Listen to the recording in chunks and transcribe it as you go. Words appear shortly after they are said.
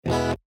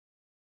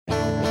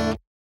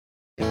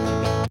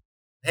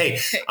Hey,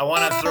 I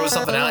want to throw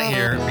something out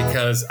here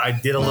because I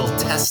did a little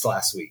test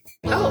last week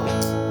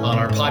on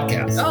our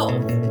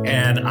podcast.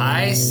 And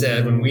I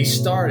said when we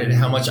started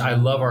how much I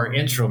love our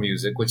intro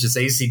music, which is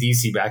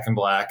AC/DC Back in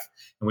Black.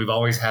 And we've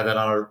always had that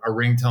on our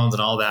ringtones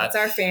and all that. That's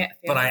our fan.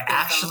 But I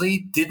actually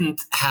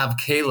didn't have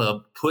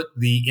Caleb put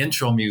the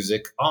intro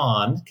music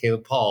on,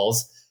 Caleb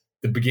Paul's,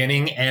 the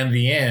beginning and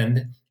the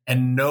end.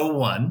 And no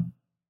one,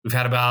 we've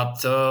had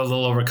about a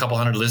little over a couple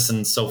hundred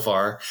listens so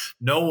far.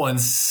 No one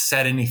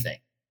said anything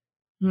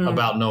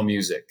about no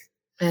music.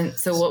 And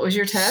so what was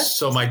your test?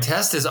 So my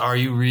test is, are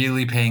you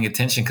really paying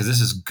attention? Because this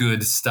is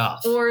good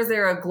stuff. Or is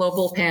there a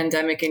global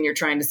pandemic and you're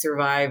trying to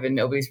survive and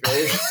nobody's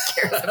really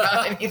cares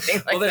about anything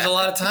like that? Well, there's a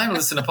lot of time to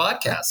listen to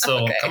podcasts.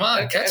 So come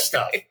on, catch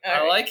stuff.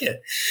 I like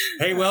it.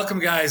 Hey, welcome,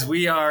 guys.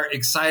 We are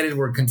excited.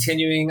 We're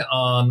continuing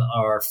on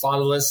our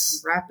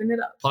Fatherless wrapping it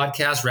up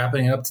podcast,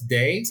 wrapping it up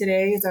today.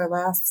 Today is our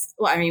last,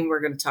 well, I mean,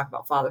 we're going to talk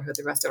about fatherhood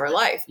the rest of our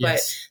life, but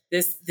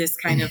this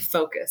kind of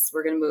focus,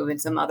 we're going to move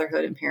into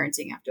motherhood and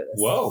parenting after this.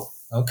 Whoa.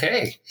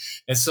 Okay.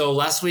 And so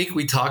last week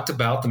we talked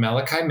about the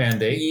Malachi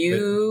Mandate.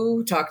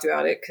 You talked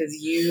about it because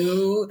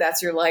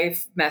that's your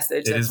life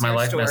message. It is my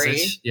life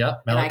message. Yeah.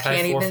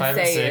 Malachi 4, 5,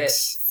 and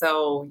 6.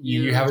 So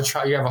you have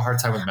a hard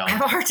time with Malachi. I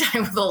have a hard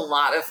time with a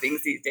lot of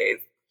things these days.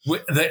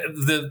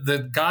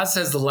 The God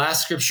says the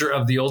last scripture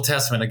of the Old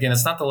Testament. Again,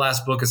 it's not the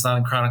last book. It's not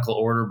in chronological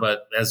order,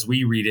 but as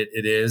we read it,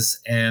 it is.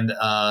 And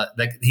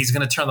that he's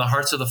going to turn the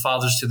hearts of the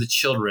fathers to the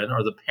children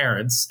or the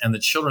parents and the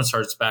children's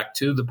hearts back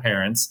to the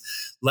parents,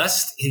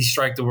 lest he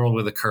strike the world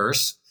with a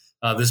curse.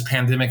 This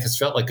pandemic has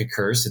felt like a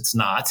curse. It's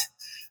not.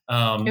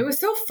 It was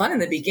so fun in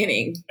the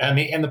beginning. I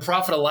mean, and the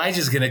prophet Elijah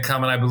is going to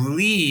come. And I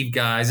believe,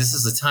 guys, this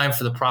is the time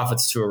for the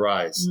prophets to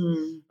arise.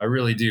 I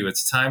really do.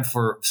 It's time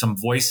for some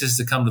voices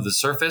to come to the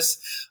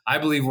surface. I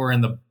believe we're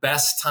in the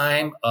best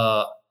time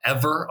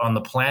ever on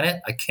the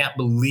planet. I can't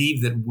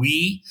believe that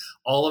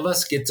all of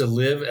us, get to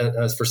live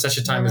for such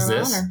a time as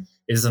this.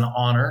 It is an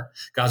honor.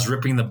 God's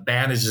ripping the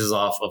bandages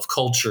off of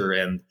culture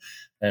and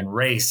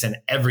race and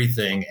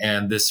everything.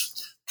 And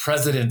this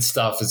president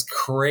stuff is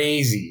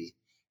crazy.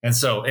 And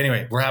so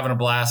anyway, we're having a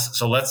blast.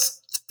 So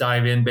let's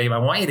dive in, babe. I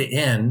want you to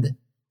end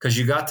because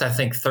you got to, I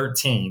think,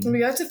 13. We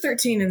got to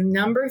 13 and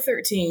number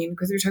 13,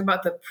 because we were talking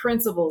about the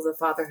principles of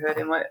fatherhood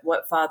and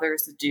what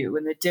fathers do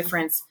and the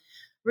difference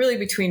really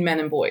between men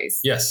and boys.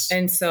 Yes.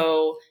 And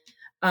so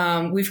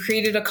we've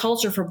created a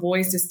culture for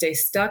boys to stay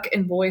stuck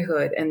in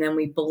boyhood, and then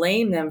we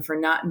blame them for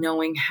not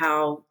knowing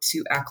how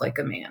to act like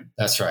a man.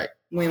 That's right.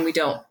 When they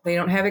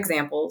don't have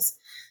examples.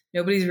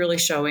 Nobody's really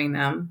showing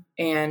them.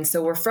 And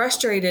so we're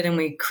frustrated and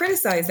we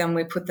criticize them.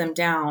 We put them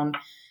down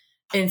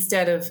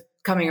instead of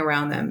coming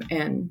around them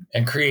and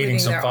creating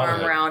some their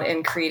fatherhood. arm around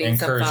and creating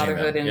some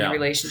fatherhood in the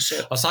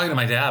relationship. I was talking to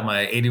my dad,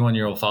 my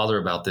 81-year-old father,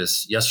 about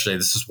this yesterday.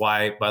 This is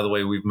why, by the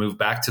way, we've moved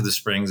back to the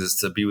Springs, is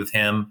to be with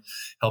him,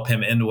 help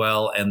him end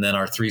well. And then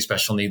our 3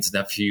 special needs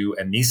nephew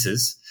and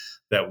nieces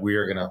that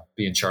we're going to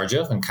be in charge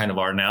of and kind of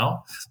are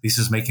now.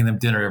 Lisa's making them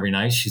dinner every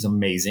night. She's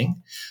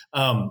amazing.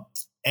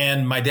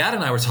 And my dad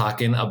and I were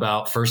talking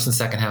about first and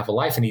second half of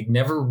life, and he'd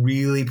never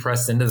really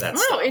pressed into that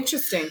stuff. Oh,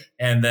 interesting.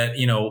 And that,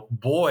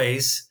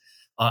 boys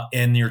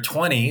in your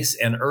 20s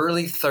and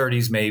early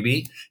 30s,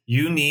 maybe,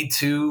 you need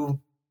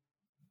to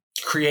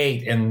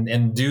create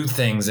and do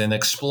things and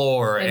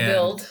explore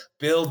and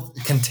build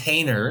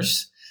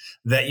containers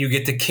that you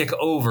get to kick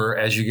over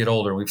as you get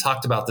older. We've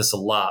talked about this a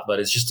lot,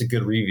 but it's just a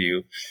good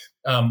review.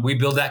 We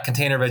build that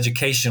container of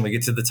education. We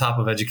get to the top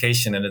of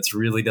education and it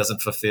really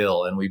doesn't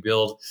fulfill. And we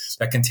build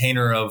that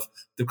container of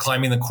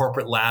climbing the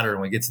corporate ladder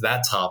and we get to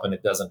that top and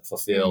it doesn't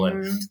fulfill.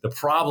 And the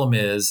problem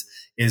is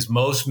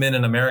most men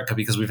in America,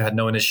 because we've had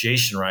no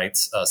initiation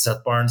rites.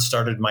 Seth Barnes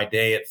started my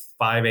day at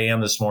 5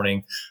 a.m. this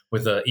morning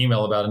with an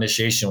email about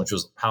initiation, which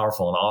was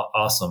powerful and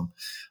awesome.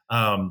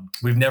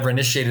 We've never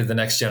initiated the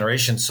next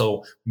generation.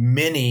 So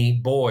many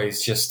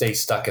boys just stay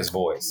stuck as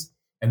boys.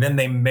 And then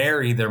they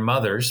marry their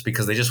mothers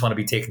because they just want to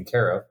be taken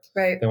care of.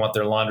 Right. They want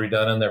their laundry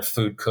done and their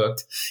food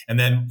cooked. And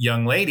then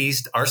young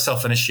ladies are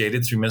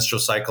self-initiated through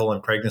menstrual cycle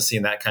and pregnancy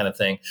and that kind of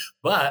thing.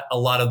 But a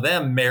lot of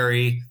them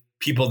marry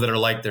people that are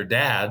like their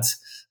dads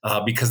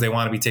because they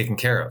want to be taken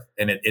care of.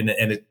 And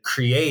it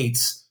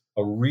creates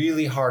a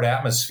really hard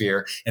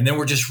atmosphere. And then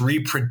we're just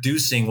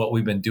reproducing what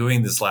we've been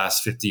doing this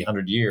last 50,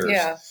 100 years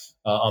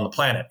on the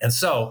planet. And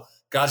so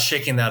God's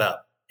shaking that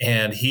up.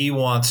 And he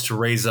wants to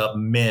raise up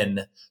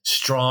men,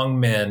 strong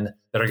men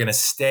that are going to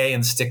stay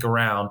and stick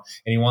around.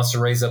 And he wants to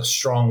raise up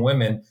strong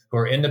women who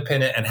are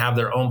independent and have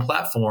their own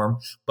platform,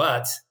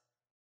 but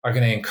are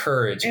going to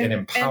encourage and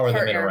empower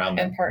the men around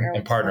them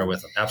and partner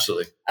with them.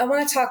 Absolutely. I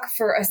want to talk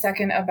for a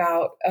second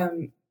about,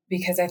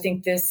 because I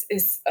think this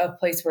is a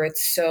place where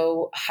it's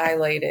so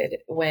highlighted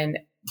when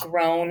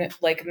grown,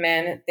 like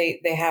men, they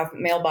have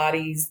male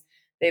bodies.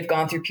 They've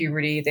gone through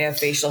puberty. They have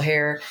facial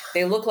hair.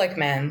 They look like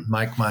men.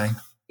 Mike, mine.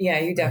 Yeah,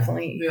 you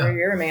definitely,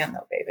 you're a man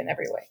though, babe, in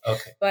every way.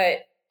 Okay.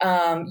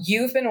 But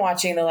you've been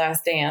watching The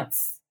Last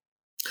Dance.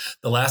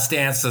 The Last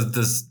Dance is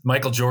this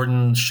Michael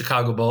Jordan,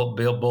 Chicago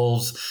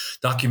Bulls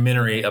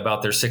documentary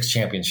about their 6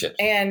 championships.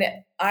 And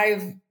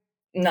I've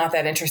not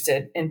that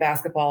interested in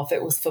basketball. If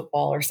it was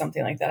football or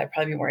something like that, I'd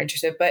probably be more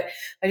interested. But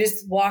I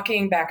just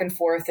walking back and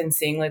forth and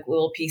seeing like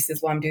little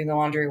pieces while I'm doing the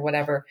laundry or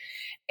whatever.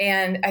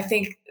 And I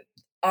think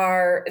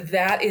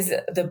that is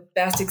the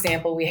best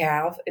example we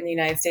have in the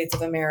United States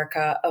of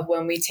America of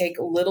when we take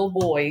little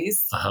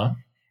boys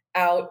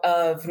out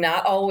of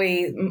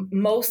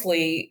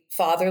mostly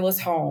fatherless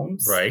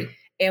homes. Right.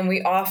 And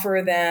we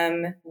offer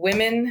them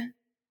women,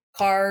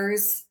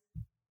 cars,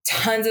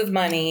 tons of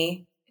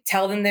money,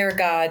 tell them they're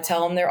God,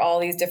 tell them they're all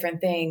these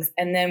different things.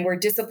 And then we're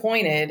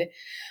disappointed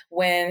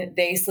when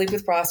they sleep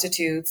with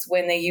prostitutes,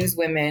 when they use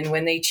women,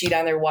 when they cheat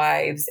on their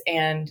wives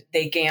and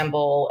they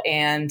gamble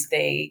and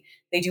they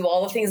do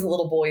all the things that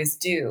little boys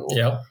do.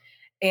 Yep.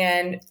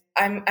 And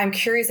I'm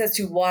curious as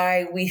to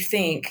why we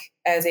think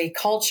as a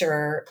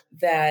culture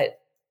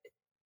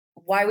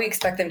why we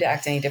expect them to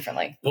act any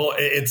differently. Well,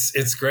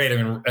 it's great.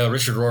 I mean,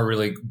 Richard Rohr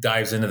really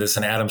dives into this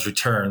in Adam's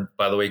Return.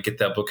 By the way, get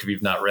that book if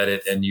you've not read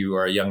it and you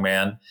are a young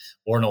man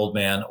or an old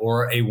man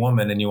or a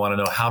woman and you want to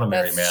know how to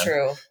marry a man. That's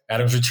true.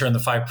 Adam's Return, the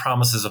 5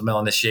 promises of male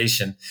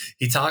initiation.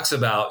 He talks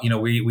about,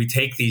 we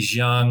take these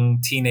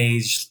young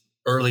teenage,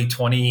 early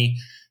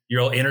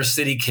 20-year-old inner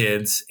city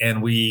kids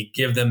and we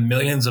give them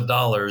millions of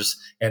dollars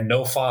and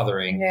no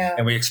fathering. Yeah.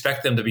 And we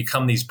expect them to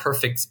become these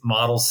perfect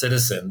model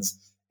citizens.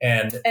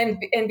 And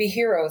be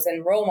heroes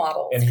and role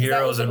models. And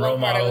heroes and role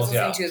models. I was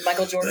listening to is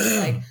Michael Jordan.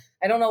 Like,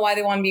 I don't know why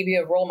they wanted me to be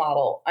a role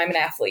model. I'm an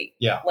athlete.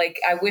 Yeah. Like,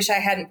 I wish I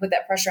hadn't put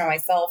that pressure on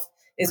myself,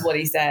 is what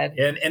he said.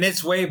 And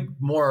it's way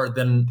more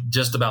than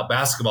just about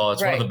basketball.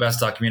 It's one of the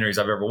best documentaries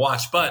I've ever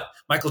watched. But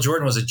Michael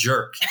Jordan was a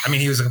jerk. I mean,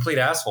 he was a complete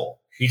asshole.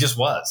 He just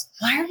was.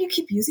 Why do you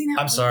keep using that?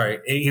 I'm sorry.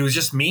 He was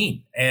just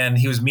mean. And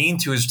he was mean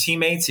to his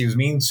teammates. He was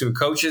mean to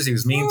coaches. He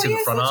was mean to the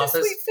front office. He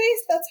has such a sweet face.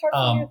 That's hard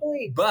for me to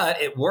believe.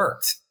 But it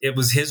worked. It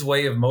was his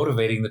way of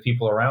motivating the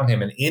people around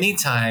him. And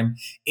anytime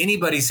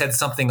anybody said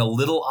something a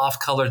little off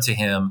color to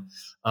him,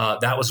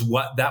 that was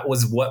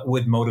what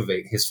would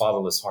motivate his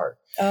fatherless heart.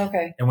 Oh,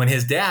 okay. And when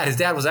his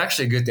dad was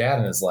actually a good dad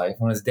in his life.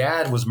 When his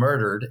dad was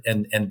murdered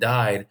and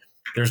died,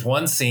 there's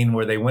one scene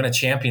where they win a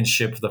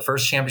championship, the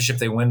first championship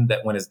they win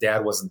that when his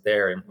dad wasn't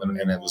there and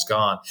it was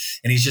gone.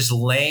 And he's just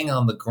laying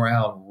on the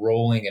ground,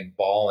 rolling and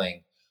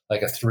bawling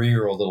like a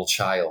 3-year-old little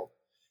child.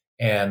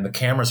 And the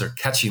cameras are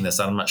catching this.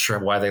 I'm not sure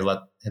why they let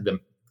them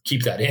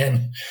keep that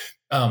in.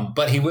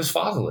 But he was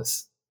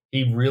fatherless.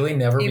 He really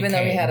never Even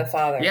though he had a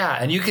father. Yeah.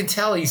 And you can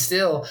tell he's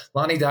still,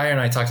 Lonnie Dyer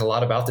and I talked a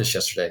lot about this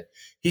yesterday.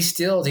 He's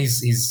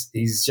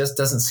just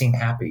doesn't seem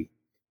happy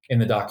in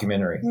the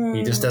documentary.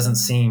 He just doesn't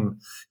seem,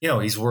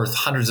 he's worth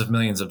hundreds of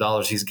millions of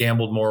dollars. He's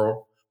gambled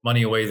more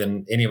money away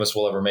than any of us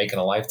will ever make in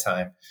a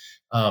lifetime.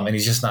 And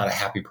he's just not a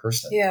happy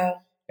person. Yeah.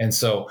 And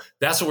so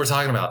that's what we're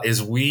talking about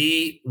is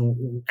we,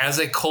 as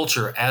a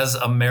culture, as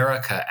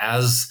America,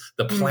 as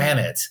the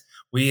planet,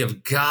 we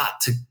have got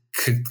to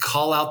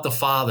call out the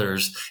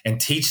fathers and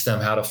teach them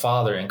how to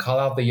father and call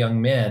out the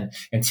young men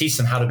and teach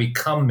them how to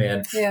become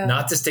men,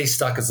 not to stay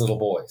stuck as little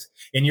boys.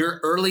 In your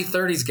early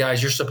 30s,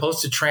 guys, you're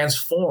supposed to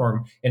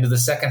transform into the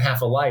second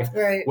half of life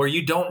where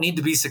you don't need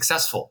to be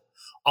successful.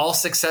 All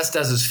success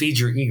does is feed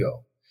your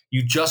ego.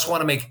 You just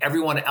want to make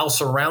everyone else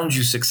around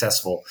you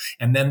successful,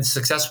 and then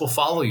success will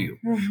follow you.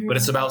 Mm-hmm. But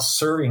it's about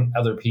serving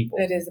other people.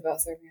 It is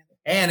about serving other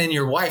people. And in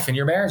your wife and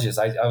your marriages.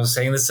 I was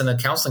saying this in a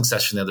counseling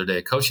session the other day,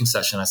 a coaching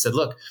session. I said,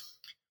 look,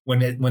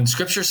 when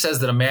scripture says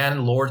that a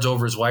man lords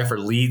over his wife or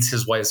leads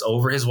his wife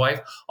over his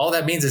wife, all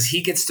that means is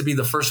he gets to be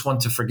the first one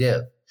to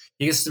forgive.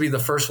 He gets to be the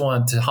first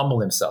one to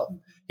humble himself.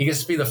 He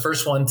gets to be the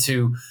first one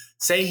to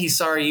say he's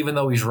sorry, even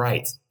though he's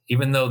right,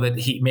 even though that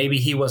maybe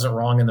he wasn't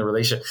wrong in the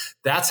relationship.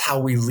 That's how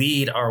we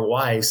lead our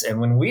wives. And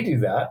when we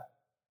do that,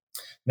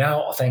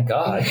 now, thank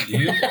God,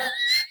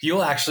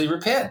 you'll actually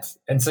repent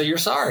and say you're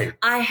sorry.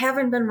 I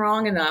haven't been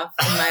wrong enough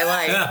in my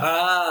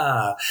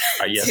life.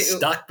 Are you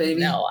stuck,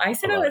 baby? No, I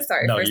said I was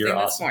sorry first thing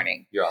awesome. This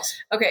morning. You're awesome.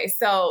 Okay,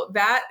 so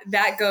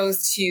that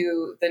goes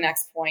to the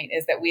next point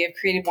is that we have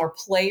created more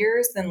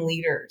players than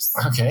leaders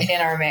in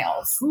our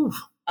males.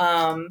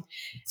 And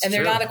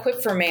they're not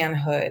equipped for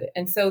manhood.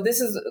 And so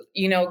this is,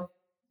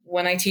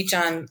 when I teach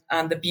on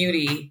the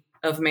beauty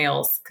of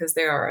males, because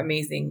they are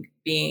amazing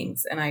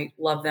beings and I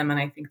love them and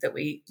I think that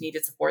we need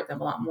to support them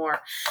a lot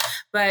more.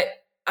 But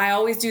I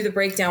always do the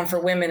breakdown for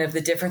women of the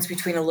difference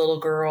between a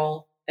little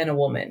girl and a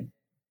woman.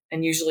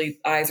 And usually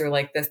eyes are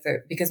like this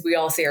because we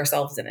all see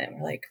ourselves in it.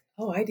 We're like,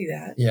 oh, I do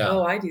that. Yeah.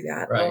 Oh, I do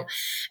that. Right. Oh.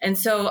 And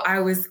so I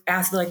was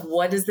asked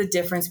what is the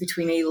difference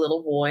between a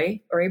little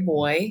boy or a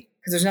boy?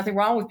 Because there's nothing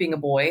wrong with being a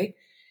boy.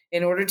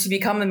 In order to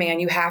become a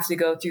man, you have to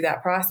go through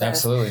that process.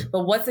 Absolutely.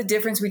 But what's the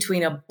difference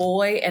between a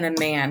boy and a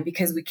man?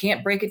 Because we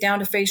can't break it down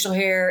to facial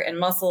hair and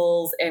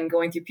muscles and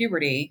going through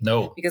puberty.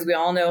 No. Because we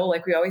all know,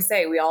 like we always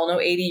say, we all know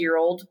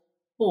 80-year-old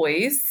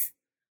boys.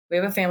 We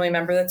have a family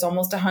member that's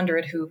almost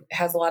 100 who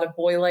has a lot of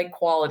boy-like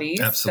qualities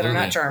that are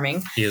not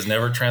charming. He has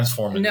never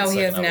transformed. No, he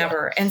has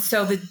never. And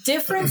so the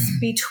difference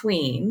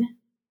between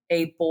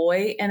a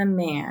boy and a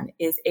man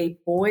is a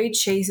boy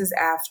chases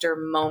after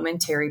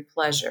momentary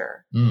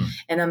pleasure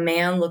and a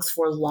man looks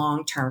for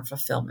long-term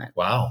fulfillment.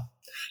 Wow.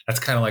 that's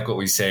kind of like what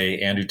we say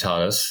Andrew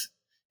taught us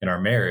in our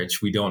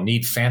marriage. We don't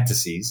need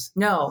fantasies.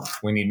 No.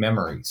 We need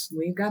memories.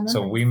 We've got memories.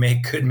 So we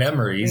make good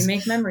memories. We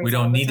make memories. We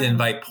don't need to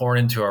invite porn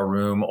into our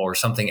room or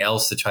something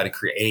else to try to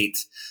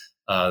create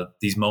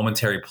these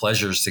momentary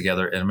pleasures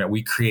together. And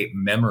we create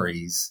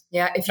memories.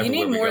 Yeah. If you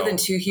need more than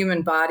 2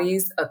 human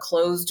bodies, a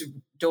closed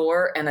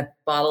door and a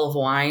bottle of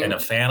wine and a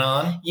fan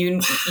on,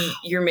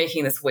 you're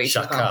making this way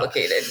too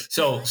complicated.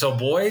 So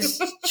boys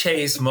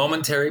chase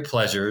momentary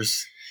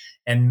pleasures,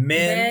 and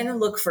men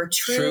look for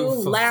true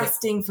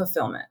lasting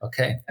fulfillment.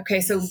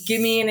 Okay. So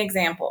give me an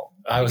example.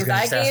 I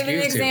gave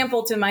an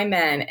example to my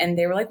men, and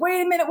they were like,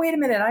 wait a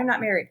minute. I'm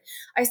not married.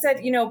 I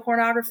said,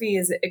 pornography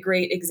is a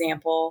great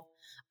example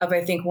of,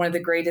 I think, one of the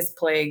greatest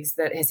plagues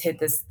that has hit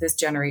this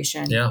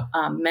generation,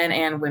 men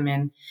and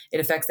women. It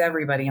affects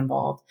everybody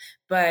involved,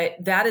 but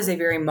that is a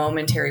very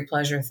momentary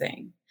pleasure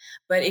thing.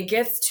 But it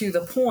gets to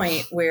the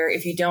point where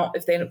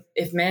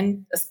if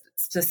men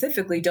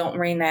specifically don't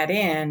rein that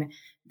in,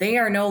 they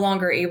are no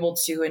longer able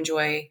to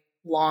enjoy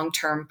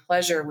long-term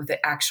pleasure with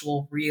the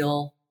actual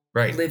real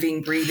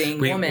living, breathing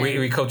woman.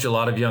 We coach a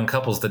lot of young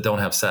couples that don't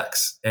have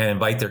sex and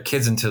invite their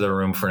kids into the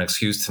room for an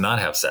excuse to not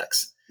have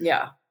sex.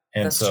 Yeah.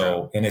 And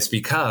and it's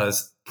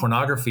because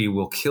pornography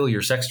will kill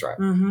your sex drive.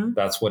 Mm-hmm.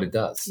 That's what it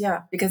does.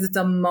 Yeah, because it's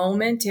a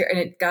momentary,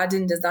 and God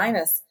didn't design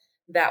us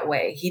that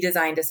way. He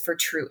designed us for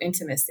true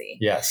intimacy.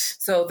 Yes.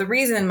 So the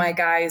reason my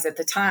guys at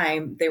the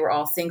time, they were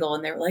all single,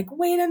 and they were like,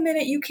 wait a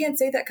minute, you can't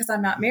say that because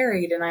I'm not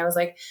married. And I was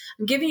like,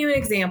 I'm giving you an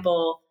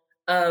example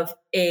of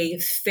a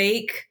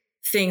fake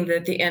thing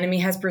that the enemy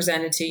has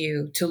presented to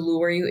you to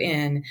lure you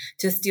in,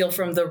 to steal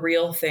from the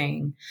real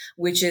thing,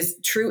 which is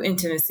true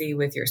intimacy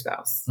with your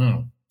spouse.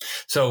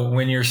 So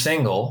when you're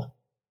single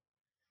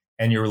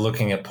and you're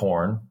looking at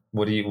porn,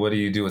 what do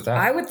you do with that?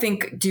 I would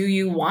think, do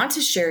you want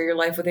to share your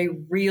life with a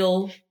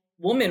real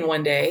woman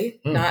one day,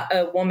 not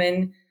a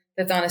woman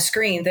that's on a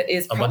screen that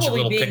is probably a bunch of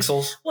little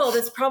pixels? Well,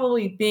 that's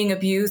probably being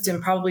abused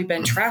and probably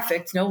been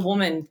trafficked. No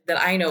woman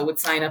that I know would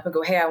sign up and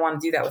go, hey, I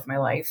want to do that with my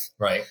life.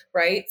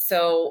 Right.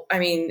 So, I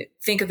mean,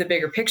 think of the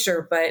bigger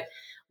picture, but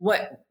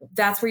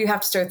that's where you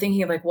have to start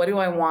thinking of, like, what do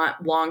I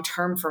want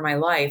long-term for my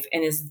life?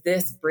 And is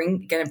this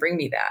going to bring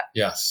me that?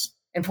 Yes.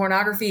 And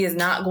pornography is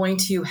not going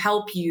to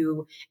help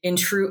you in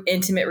true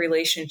intimate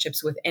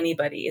relationships with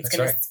anybody. It's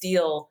going to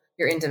steal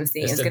your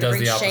intimacy. It's going to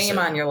bring shame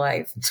on your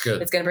life. It's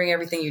good. It's going to bring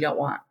everything you don't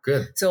want.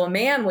 Good. So a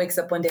man wakes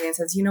up one day and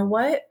says, you know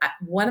what?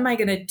 What am I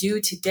going to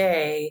do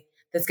today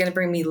that's going to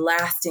bring me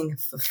lasting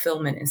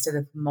fulfillment instead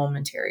of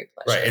momentary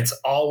pleasure? Right. It's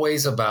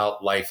always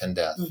about life and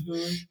death.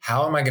 Mm-hmm.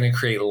 How am I going to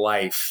create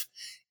life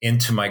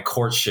into my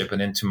courtship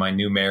and into my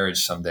new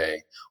marriage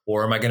someday?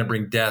 Or am I going to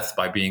bring death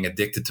by being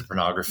addicted to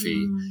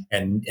pornography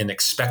and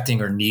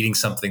expecting or needing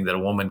something that a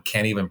woman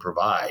can't even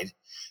provide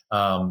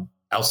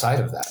outside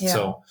of that?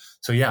 Yeah.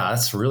 So yeah,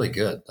 that's really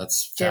good.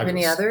 That's Do you have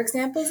any other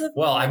examples of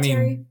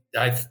momentary?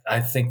 I mean, I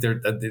think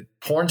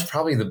porn's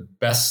probably the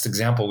best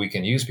example we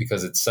can use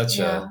because it's such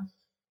a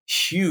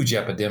huge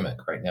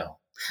epidemic right now.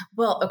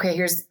 Well, okay,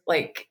 here's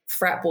like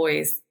frat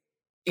boys.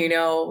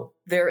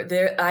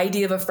 Their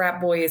idea of a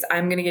frat boy is,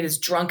 I'm going to get as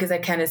drunk as I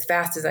can, as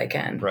fast as I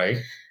can. Right.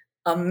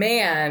 A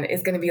man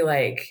is going to be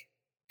like,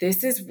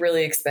 this is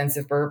really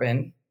expensive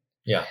bourbon.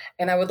 Yeah.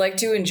 And I would like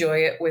to enjoy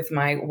it with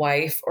my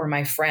wife or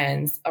my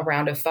friends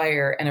around a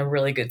fire and a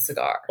really good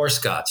cigar. Or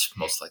scotch,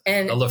 most likely.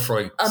 And a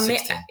Lefroy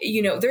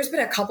 16. There's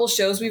been a couple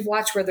shows we've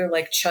watched where they're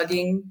like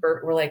chugging.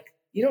 We're like,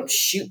 you don't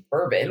shoot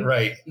bourbon.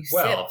 Right.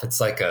 Well, if it's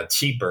like a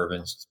cheap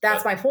bourbon.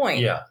 That's my point.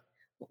 Yeah.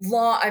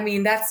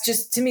 That's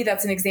just, to me,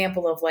 that's an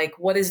example of like,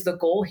 what is the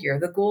goal here?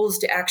 The goal is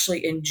to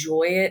actually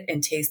enjoy it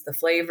and taste the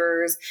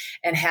flavors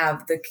and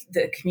have the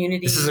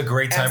community. This is a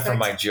great time for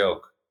my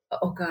joke.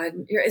 Oh God.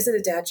 Is it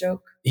a dad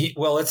joke? Is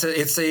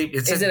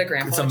it a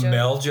grandpa joke? It's a joke?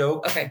 male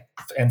joke. Okay.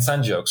 And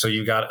son joke. So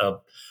you got a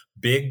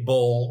big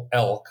bull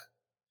elk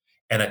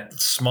and a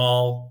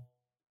small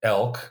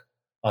elk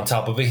on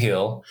top of a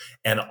hill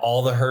and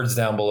all the herds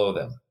down below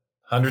them.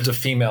 Hundreds of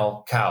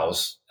female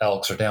cows,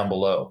 elks, are down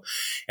below.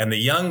 And the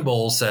young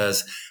bull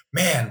says,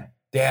 man,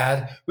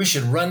 Dad, we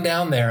should run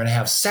down there and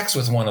have sex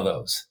with one of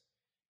those.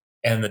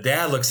 And the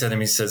dad looks at him,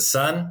 he says,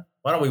 son,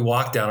 why don't we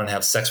walk down and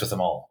have sex with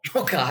them all?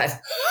 Oh, God.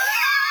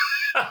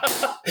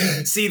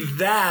 See,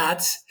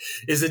 that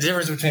is the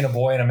difference between a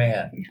boy and a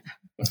man.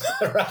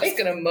 Right? He's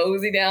going to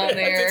mosey down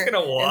there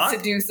and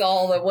seduce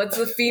all the, what's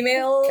the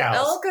female cows.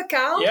 Elk, a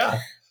cow? Yeah.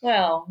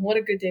 Well, what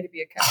a good day to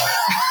be a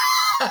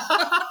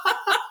cow.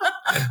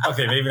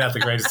 Okay, maybe not the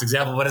greatest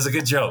example, but it's a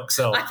good joke.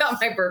 So I thought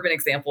my bourbon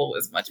example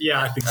was much better.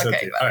 Yeah, I think so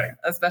too. All right.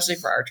 Especially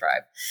for our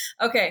tribe.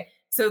 Okay.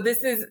 So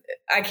this is,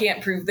 I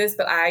can't prove this,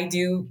 but I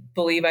do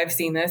believe I've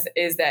seen this,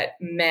 is that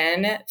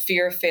men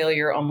fear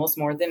failure almost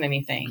more than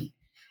anything.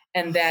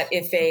 And that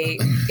if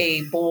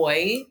a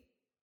boy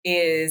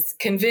is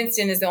convinced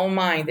in his own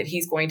mind that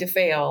he's going to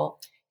fail,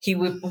 he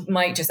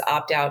might just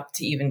opt out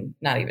to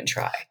not even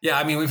try. Yeah.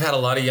 I mean, we've had a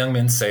lot of young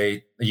men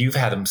you've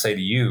had them say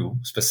to you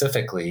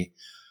specifically,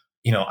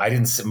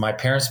 my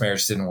parents'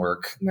 marriage didn't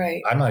work.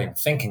 Right. I'm not even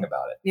thinking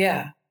about it.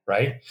 Yeah.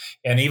 right?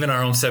 And even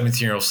our own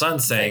 17-year-old son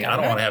saying, I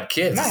don't want to have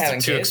kids.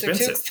 It's too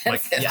expensive.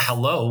 Like, yeah,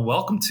 hello,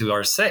 welcome to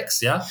our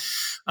 6. Yeah.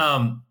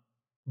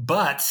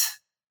 But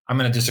I'm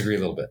going to disagree a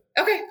little bit.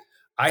 Okay.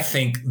 I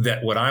think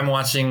that what I'm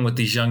watching with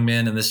these young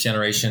men in this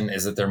generation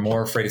is that they're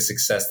more afraid of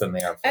success than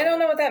they are. I don't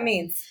know what that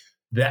means.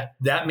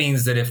 That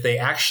means that if they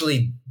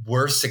actually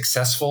were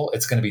successful,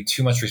 it's going to be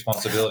too much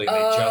responsibility. And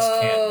they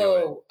just can't do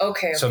it.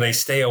 Okay. So they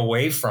stay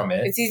away from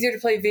it. It's easier to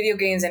play video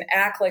games and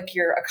act like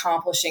you're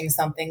accomplishing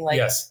something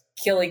like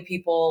killing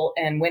people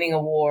and winning a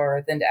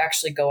war than to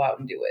actually go out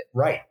and do it.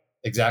 Right.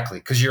 Exactly.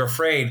 Because you're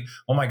afraid,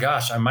 oh my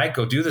gosh, I might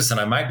go do this and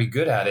I might be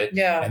good at it.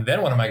 Yeah. And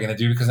then what am I going to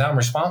do? Because now I'm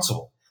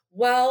responsible.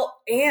 Well,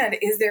 and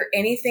is there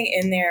anything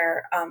in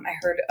there? I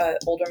heard an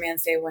older man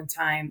say one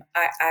time,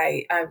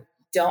 I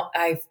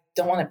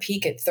don't want to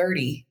peak at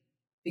 30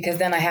 because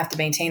then I have to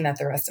maintain that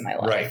the rest of my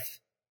life. Right.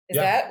 Is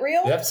that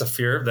real? That's a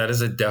fear. That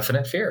is a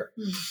definite fear.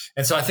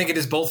 And so I think it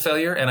is both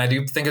failure and I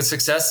do think it's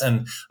success.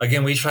 And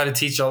again, we try to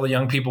teach all the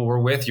young people we're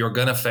with, you're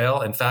going to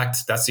fail. In fact,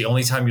 that's the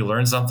only time you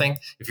learn something.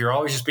 If you're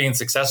always just being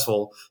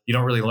successful, you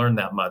don't really learn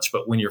that much.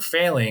 But when you're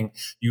failing,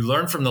 you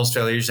learn from those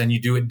failures and you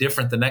do it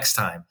different the next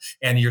time.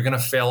 And you're going to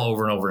fail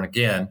over and over and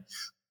again.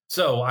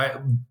 So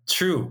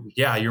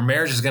your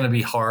marriage is going to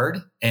be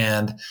hard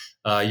and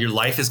your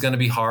life is going to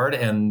be hard.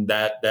 And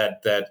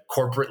that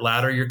corporate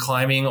ladder you're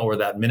climbing or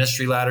that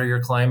ministry ladder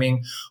you're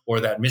climbing or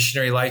that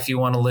missionary life you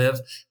want to live,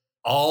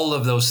 all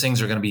of those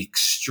things are going to be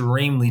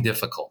extremely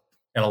difficult.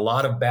 And a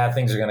lot of bad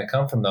things are going to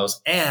come from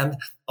those and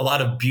a lot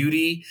of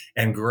beauty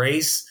and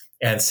grace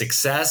and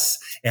success.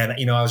 And,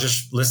 I was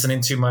just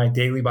listening to my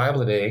daily Bible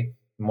today.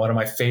 And one of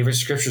my favorite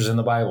scriptures in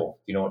the Bible.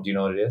 Do you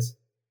know what it is?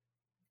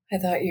 I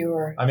thought you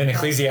were. I'm in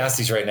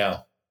Ecclesiastes right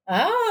now.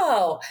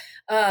 Oh,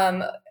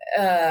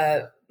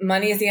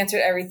 money is the answer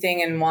to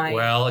everything and wine.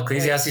 Well,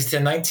 Ecclesiastes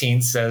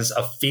 10:19 says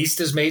a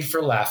feast is made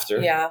for laughter.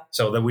 Yeah.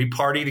 So that we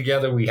party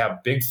together, we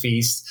have big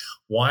feasts.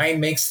 Wine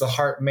makes the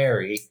heart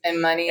merry.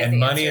 And money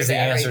is the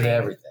answer to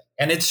everything.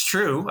 And it's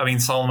true. I mean,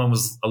 Solomon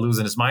was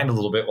losing his mind a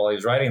little bit while he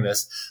was writing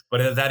this,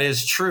 but that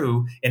is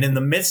true. And in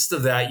the midst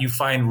of that, you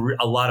find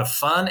a lot of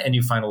fun and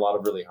you find a lot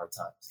of really hard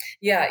times.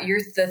 Yeah.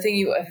 The thing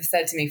you have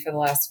said to me for the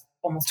last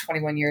almost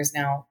 21 years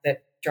now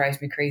that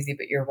drives me crazy,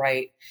 but you're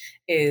right,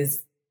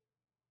 is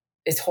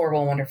it's horrible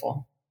and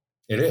wonderful.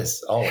 It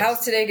is. Always.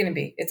 How's today going to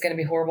be? It's going to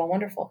be horrible and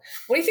wonderful.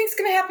 What do you think is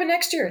going to happen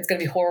next year? It's going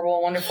to be horrible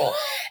and wonderful.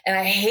 And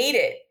I hate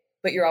it,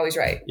 but you're always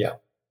right. Yeah,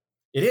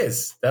 it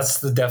is. That's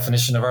the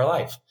definition of our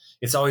life.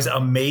 It's always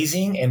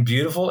amazing and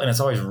beautiful, and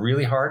it's always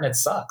really hard and it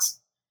sucks.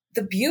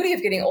 The beauty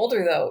of getting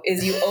older, though,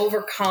 is you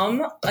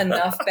overcome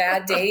enough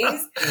bad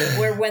days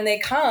where when they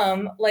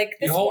come, like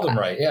this, you hold them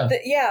right.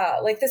 Yeah.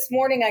 Like this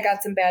morning, I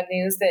got some bad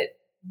news that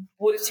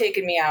would have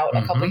taken me out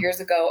a couple of years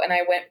ago. And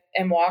I went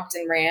and walked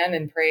and ran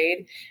and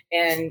prayed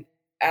and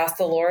asked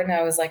the Lord. And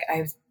I was like,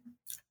 I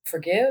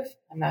forgive.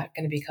 I'm not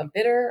going to become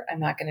bitter. I'm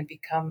not going to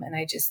become, and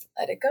I just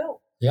let it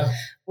go. Yeah.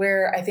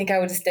 Where I think I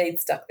would have stayed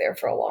stuck there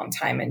for a long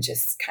time and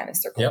just kind of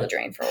circled the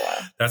drain for a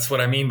while. That's what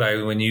I mean by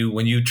when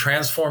you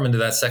transform into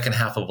that second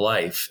half of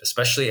life,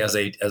 especially as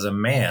a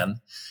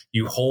man,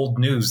 you hold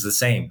news the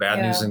same,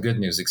 bad news and good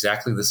news,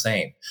 exactly the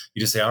same.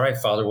 You just say, all right,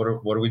 Father, what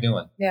are we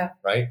doing? Yeah.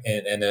 Right.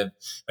 And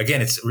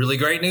again, it's really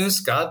great news.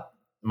 God,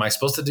 am I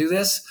supposed to do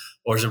this?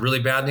 Or is it really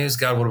bad news?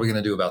 God, what are we going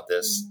to do about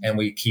this? And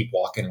we keep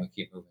walking and we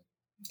keep moving.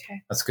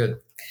 Okay. That's good.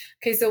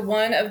 Okay. So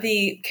one of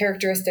the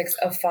characteristics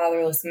of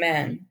fatherless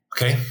men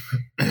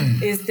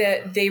is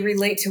that they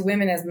relate to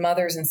women as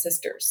mothers and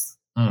sisters,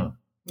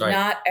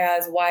 not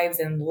as wives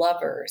and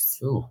lovers,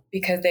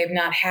 because they've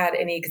not had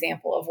any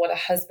example of what a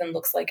husband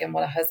looks like and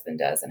what a husband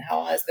does and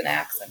how a husband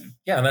acts.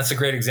 And that's a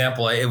great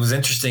example. It was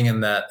interesting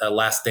in that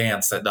Last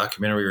Dance, that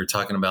documentary we were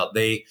talking about.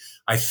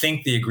 I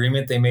think the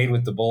agreement they made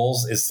with the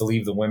Bulls is to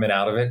leave the women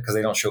out of it because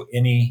they don't show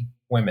any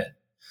women.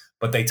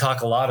 But they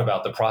talk a lot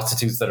about the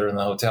prostitutes that are in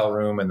the hotel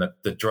room and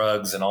the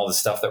drugs and all the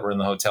stuff that were in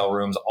the hotel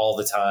rooms all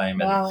the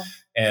time.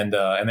 And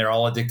they're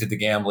all addicted to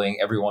gambling,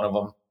 every one of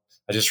them.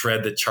 I just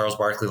read that Charles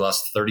Barkley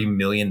lost $30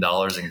 million in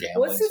gambling.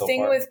 What's the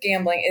thing with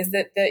gambling? Is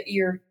that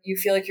you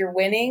feel like you're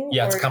winning?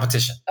 Yeah, it's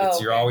competition.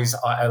 You're always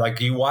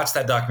like, you watch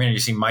that documentary, you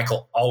see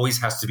Michael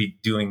always has to be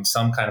doing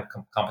some kind of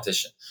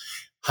competition.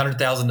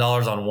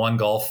 $100,000 on one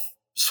golf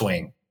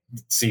swing.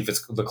 See if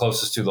it's the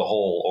closest to the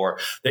hole, or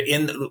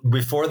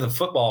before the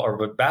football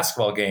or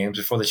basketball games,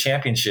 before the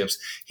championships,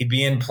 he'd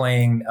be in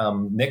playing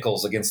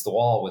nickels against the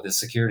wall with his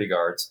security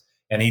guards.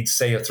 And he'd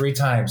say 3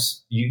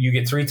 times, you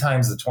get 3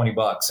 times the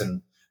 $20,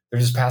 and they're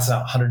just passing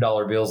out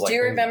 $100 bills. Do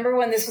you remember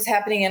when this was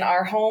happening in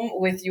our home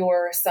with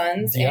your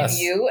sons and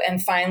you?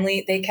 And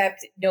finally,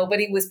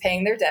 nobody was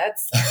paying their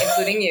debts,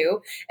 including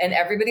you, and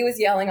everybody was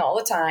yelling all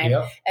the time.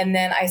 Yep. And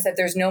then I said,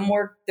 "There's no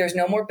more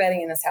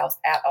betting in this house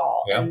at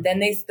all." Yep. And then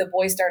the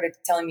boys started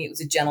telling me it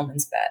was a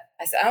gentleman's bet.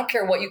 I said, "I don't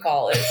care what you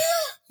call it.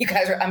 You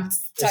guys are. I'm tired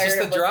it's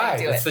just of the drive.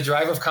 To it's the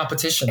drive of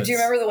competition." Do you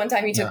remember the one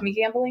time you took me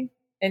gambling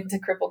into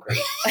Cripple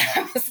Creek?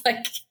 I was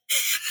like,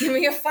 "Give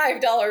me a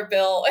 $5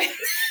 bill."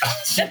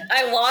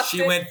 I lost.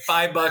 She went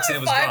 $5 and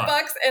it was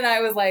 $5, and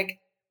I was like,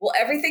 well,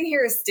 everything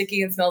here is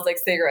sticky and smells like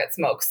cigarette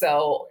smoke.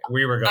 So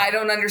I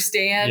don't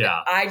understand.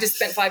 Yeah. I just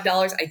spent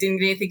 $5. I didn't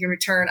get anything in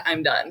return.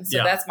 I'm done. So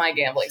that's my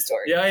gambling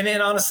story. Yeah.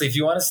 And honestly, if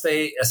you want to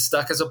stay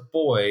stuck as a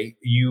boy,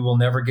 you will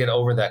never get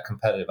over that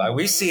competitive.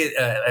 We see it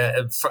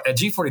at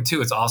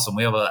G42. It's awesome.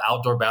 We have an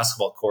outdoor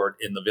basketball court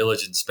in the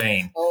village in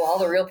Spain. Oh, all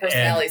the real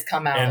personalities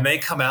come out. And they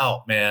come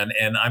out, man.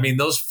 And I mean,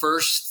 those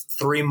first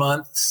 3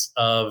 months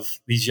of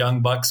these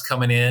young bucks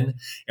coming in,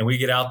 and we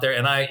get out there,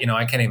 and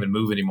I can't even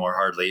move anymore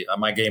hardly.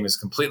 My game is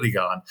completely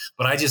gone,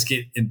 but I just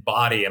get in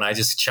body and I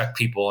just check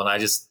people and I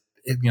just,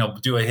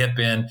 do a hip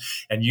in,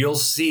 and you'll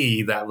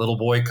see that little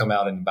boy come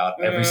out in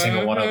about every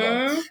single one of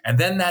them. And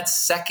then that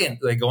second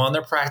they go on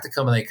their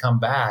practicum and they come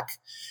back,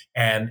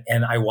 and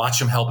I watch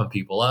them helping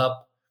people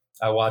up.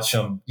 I watch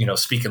them,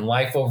 speaking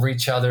life over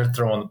each other,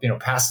 throwing,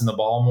 passing the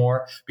ball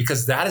more,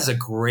 because that is a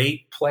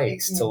great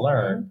place to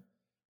learn.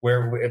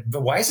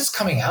 Why is this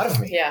coming out of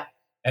me? Yeah.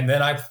 And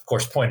then I, of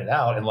course, pointed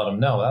out and let them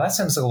know, that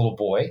sounds like a little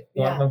boy.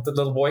 You want the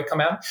little boy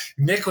come out?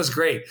 Nick was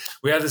great.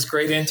 We had this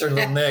great intern,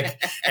 little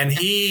Nick, and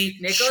he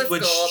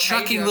was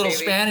chucking little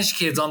Spanish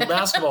kids on the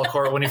basketball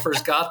court when he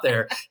first got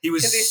there. He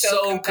was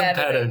so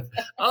competitive.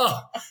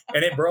 Oh,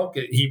 and it broke.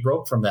 He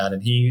broke from that,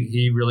 and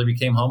he really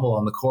became humble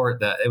on the court.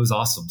 That it was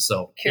awesome.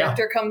 So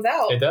character comes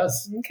out. It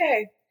does.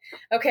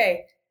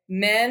 Okay.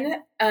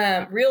 Men,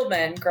 real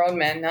men, grown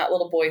men, not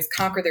little boys,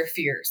 conquer their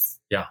fears.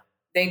 Yeah.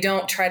 They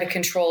don't try to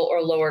control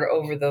or lord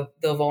over the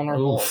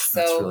vulnerable. So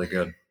that's really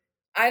good.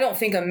 I don't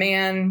think a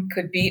man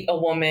could beat a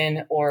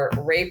woman or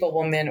rape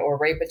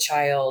a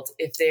child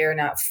if they're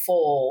not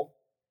full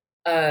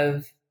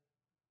of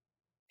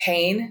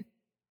pain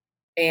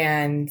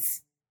and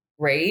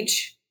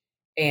rage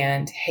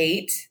and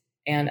hate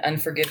and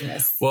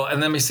unforgiveness. Well,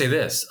 and let me say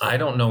this. I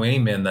don't know any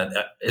man that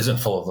isn't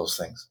full of those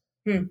things.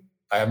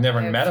 I've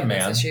never met a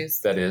man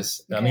that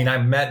is. Okay. I mean,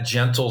 I've met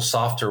gentle,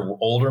 softer,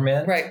 older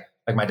men. Right.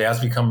 Like my dad's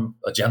become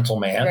a gentle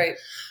man. Right.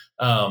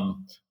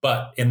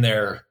 But in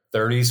their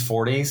 30s,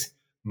 40s,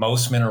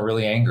 most men are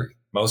really angry.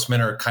 Most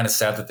men are kind of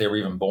sad that they were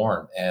even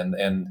born. And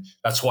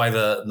that's why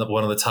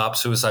one of the top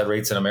suicide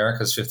rates in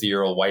America is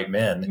 50-year-old white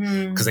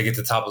men, because they get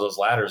to the top of those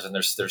ladders and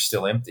they're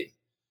still empty.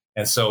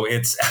 And so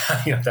it's,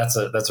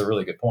 that's a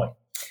really good point.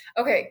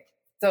 Okay.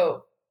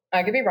 So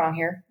I could be wrong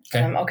here.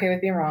 Okay. I'm okay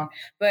with being wrong,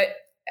 but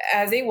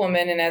as a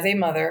woman and as a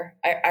mother,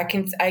 I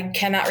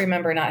cannot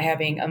remember not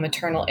having a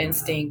maternal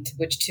instinct,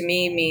 which to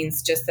me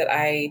means just that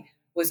I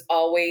was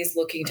always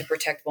looking to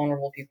protect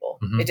vulnerable people.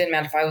 It didn't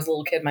matter if I was a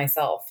little kid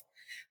myself.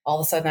 All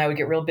of a sudden I would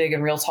get real big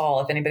and real tall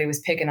if anybody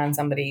was picking on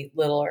somebody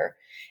littler.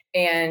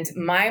 And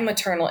my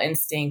maternal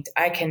instinct,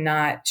 I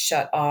cannot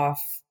shut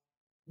off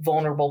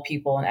vulnerable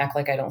people and act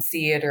like I don't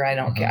see it or I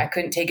don't care. I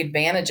couldn't take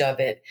advantage of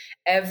it.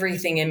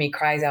 Everything in me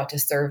cries out to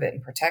serve it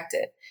and protect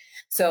it.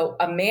 So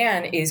a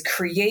man is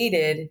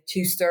created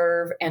to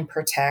serve and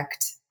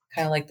protect,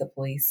 kind of like the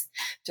police,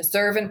 to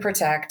serve and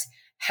protect.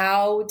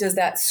 How does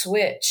that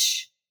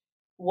switch?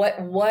 What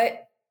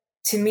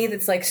to me,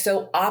 that's like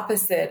so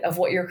opposite of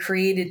what you're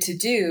created to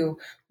do.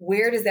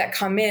 Where does that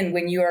come in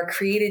when you are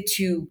created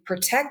to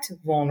protect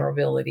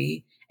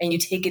vulnerability and you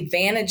take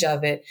advantage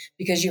of it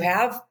because you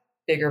have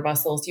bigger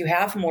muscles, you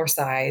have more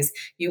size,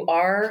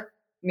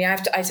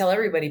 I tell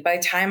everybody, by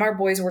the time our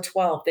boys were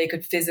 12,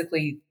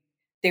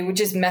 they would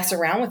just mess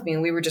around with me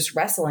and we were just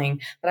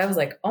wrestling. But I was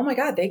like, oh my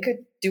God, they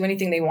could do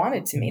anything they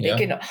wanted to me. Yeah.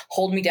 They could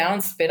hold me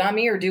down, spit on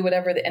me or do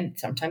whatever. And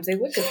sometimes they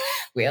would, because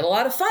we had a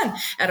lot of fun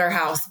at our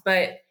house.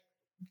 But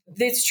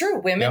it's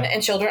true. Women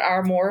and children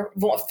are more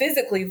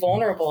physically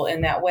vulnerable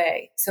in that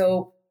way.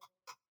 So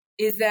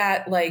is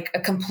that like a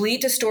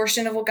complete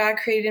distortion of what God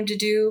created him to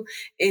do?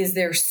 Is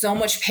there so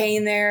much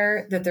pain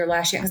there that they're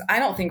lashing out? Because I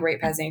don't think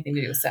rape has anything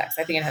to do with sex.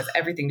 I think it has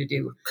everything to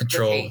do with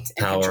hate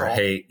and power,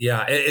 hate.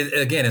 Yeah.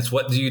 Again, it's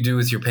what do you do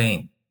with your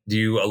pain? Do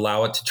you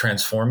allow it to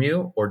transform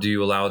you, or do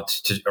you allow it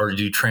or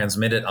do you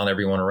transmit it on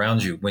everyone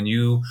around you? When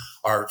you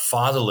are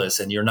fatherless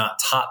and you're not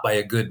taught by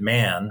a good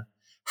man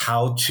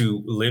how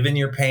to live in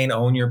your pain,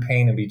 own your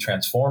pain, and be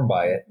transformed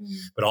by it.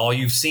 But all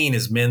you've seen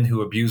is men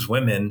who abuse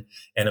women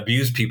and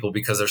abuse people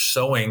because they're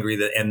so angry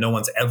and no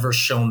one's ever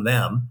shown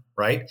them,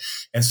 right?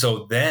 And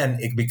so then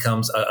it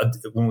becomes,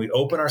 when we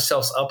open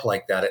ourselves up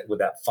like that, with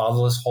that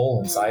fatherless hole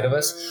inside of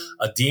us,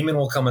 a demon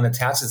will come and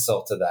attach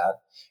itself to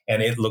that.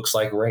 And it looks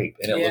like rape,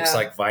 and it looks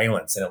like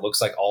violence, and it looks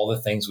like all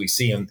the things we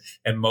see. And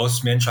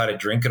most men try to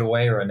drink it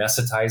away or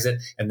anesthetize it,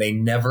 and they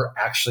never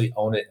actually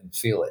own it and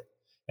feel it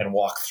and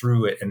walk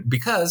through it. And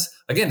because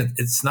again,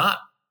 it's not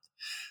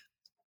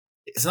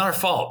our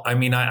fault. I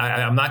mean,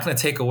 I'm not going to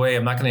take away,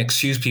 I'm not going to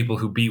excuse people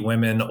who beat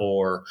women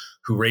or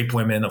who rape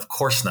women. Of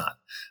course not.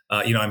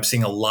 I'm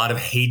seeing a lot of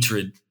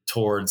hatred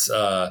towards,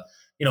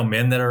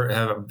 men that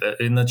are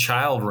in the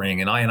child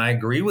ring. And I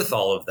agree with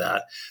all of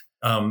that.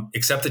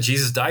 Except that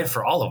Jesus died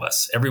for all of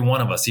us, every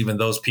one of us, even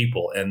those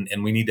people.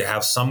 And we need to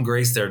have some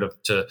grace there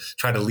to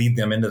try to lead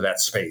them into that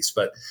space.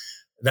 But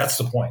that's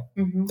the point.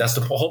 Mm-hmm. That's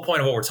the whole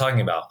point of what we're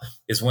talking about,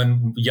 is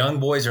when young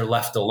boys are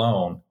left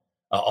alone,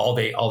 all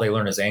they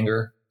learn is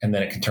anger, and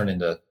then it can turn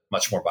into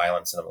much more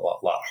violence and a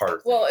lot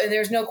harder. Well, and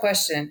there's no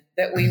question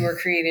that we were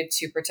created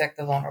to protect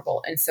the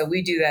vulnerable. And so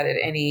we do that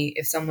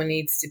if someone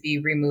needs to be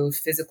removed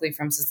physically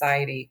from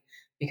society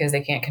because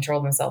they can't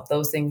control themselves,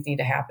 those things need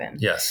to happen.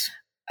 Yes.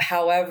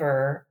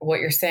 However, what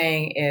you're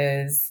saying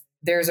is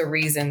there's a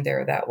reason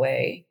they're that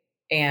way.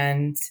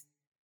 And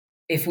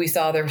if we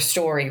saw their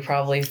story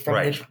probably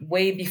from the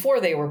way before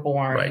they were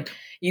born,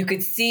 you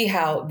could see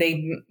how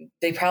they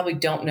probably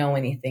don't know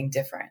anything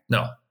different.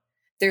 No.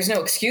 There's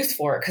no excuse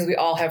for it because we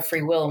all have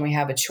free will and we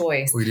have a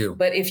choice. We do.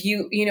 But if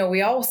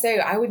we all say,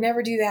 I would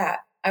never do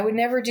that. I would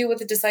never do what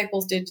the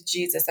disciples did to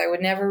Jesus. I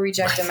would never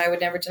reject him. I would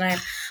never deny him.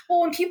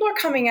 Well, when people are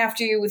coming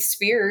after you with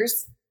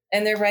spears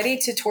and they're ready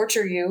to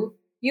torture you,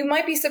 you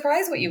might be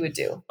surprised what you would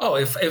do. Oh,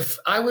 if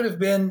I would have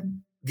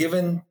been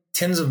given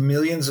tens of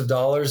millions of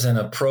dollars in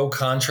a pro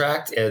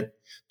contract at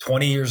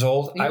 20 years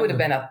old, you would have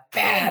been a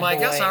bad boy. I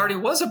guess I already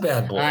was a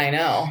bad boy. I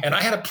know. And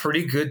I had a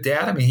pretty good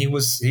dad. I mean,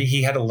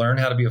 he had to learn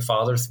how to be a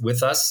father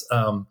with us.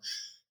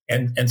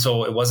 And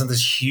so it wasn't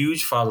this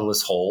huge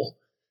fatherless hole.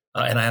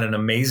 And I had an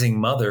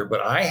amazing mother,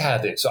 but I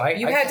had it. So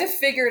you had to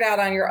figure it out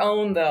on your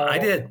own, though. I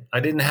did. I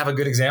didn't have a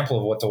good example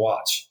of what to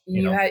watch.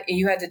 You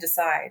had to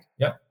decide.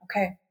 Yep.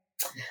 Okay.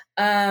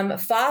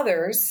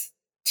 Fathers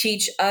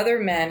teach other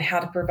men how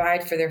to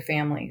provide for their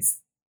families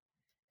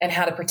and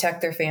how to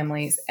protect their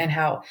families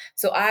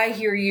so I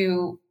hear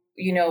you,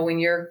 when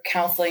you're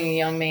counseling a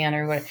young man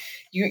or what,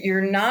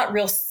 you're not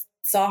real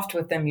soft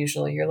with them.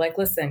 Usually you're like,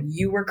 listen,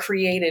 you were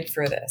created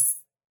for this.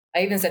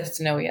 I even said it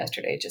to Noah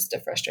yesterday just to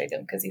frustrate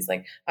him because he's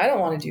like, I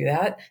don't want to do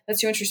that. That's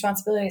too much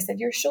responsibility. I said,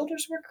 your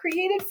shoulders were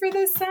created for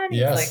this, son.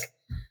 Yes. He's like,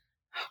 oh,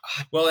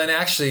 God. Well, and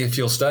actually, if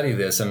you'll study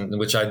this, and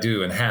which I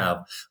do and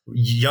have,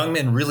 young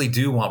men really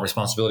do want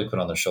responsibility put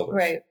on their shoulders.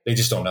 Right. They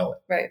just don't know it.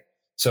 Right.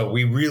 So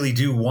we really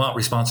do want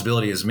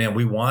responsibility as men.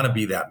 We want to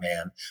be that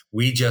man.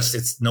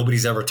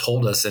 Nobody's ever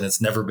told us, and it's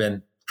never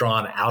been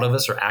drawn out of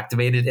us or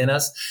activated in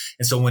us.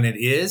 And so when it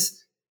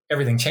is,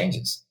 everything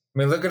changes. I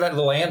mean, look at that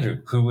little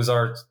Andrew, who was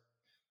our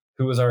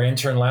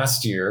intern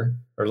last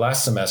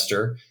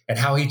semester, and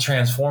how he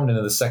transformed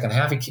into the second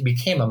half. He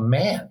became a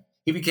man.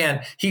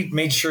 He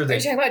made sure that. Are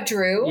you talking about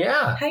Drew?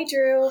 Yeah. Hi,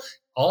 Drew.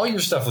 All your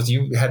stuff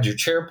you had your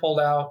chair pulled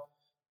out.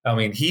 I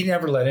mean, he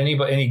never let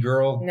any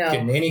girl get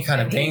in any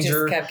kind of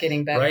danger. He just kept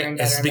getting better and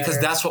better. It's because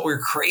that's what we're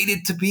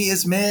created to be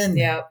as men.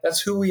 Yeah.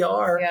 That's who we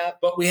are. Yeah.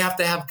 But we have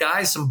to have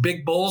guys, some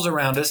big bulls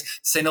around us,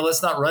 say, no,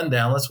 let's not run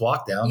down. Let's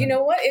walk down. You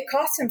know what? It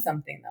cost him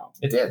something, though.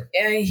 It did.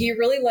 And he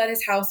really led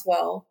his house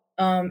well.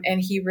 And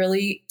he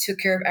really took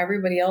care of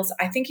everybody else.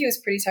 I think he was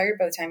pretty tired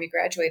by the time he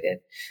graduated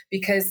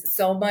because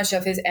so much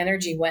of his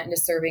energy went into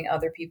serving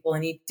other people,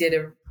 and he did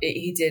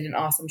an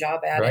awesome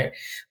job at it.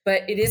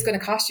 But it is going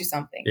to cost you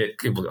something.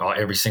 It will,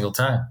 every single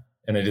time,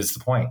 and it is the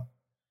point.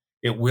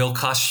 It will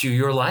cost you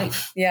your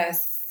life.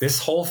 Yes. This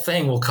whole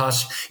thing will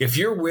cost. If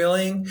you're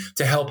willing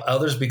to help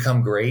others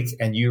become great,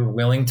 and you're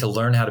willing to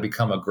learn how to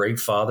become a great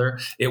father,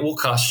 it will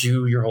cost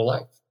you your whole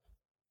life.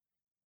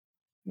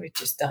 We're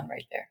just done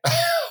right there.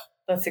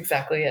 That's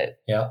exactly it.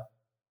 Yeah.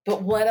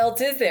 But what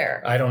else is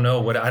there? I don't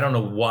know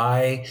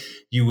why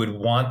you would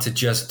want to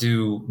just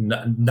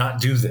not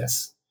do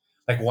this.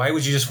 Like, why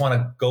would you just want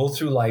to go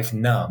through life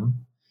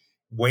numb,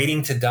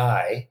 waiting to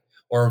die,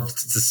 or the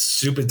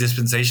stupid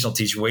dispensational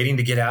teaching, waiting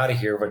to get out of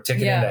here with a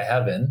ticket into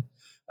heaven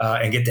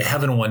and get to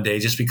heaven one day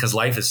just because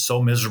life is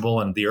so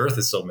miserable and the earth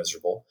is so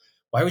miserable?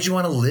 Why would you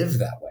want to live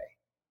that way?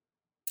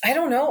 I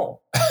don't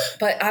know.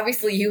 But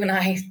obviously you and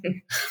I,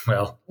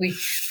 well, we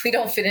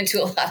don't fit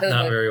into a lot of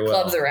the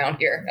clubs around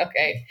here.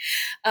 Okay.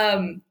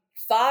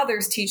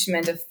 Fathers teach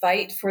men to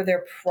fight for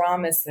their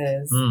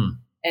promises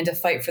and to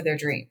fight for their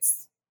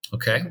dreams.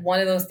 Okay. One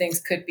of those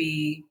things could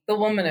be the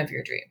woman of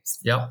your dreams.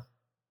 Yep.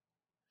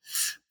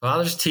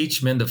 Fathers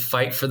teach men to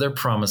fight for their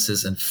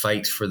promises and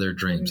fight for their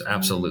dreams. Mm-hmm.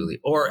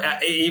 Absolutely. Or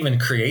even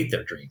create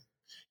their dream.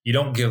 You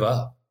don't give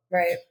up.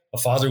 Right. A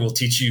father will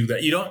teach you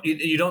that you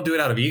don't do it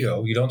out of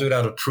ego. You don't do it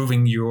out of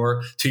proving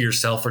to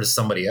yourself or to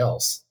somebody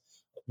else.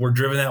 We're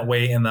driven that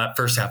way in that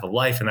first half of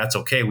life, and that's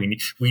okay. We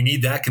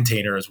need that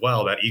container as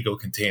well, that ego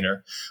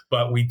container.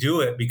 But we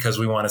do it because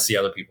we want to see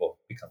other people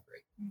become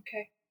great.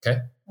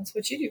 Okay. That's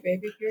what you do,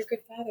 baby. You're a good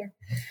father.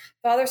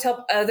 Fathers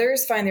help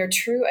others find their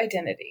true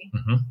identity.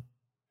 Mm-hmm.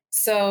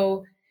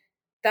 So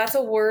that's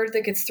a word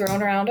that gets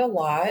thrown around a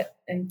lot.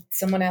 And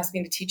someone asked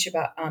me to teach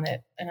on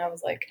it. And I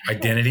was like,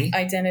 identity.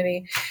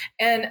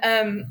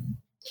 And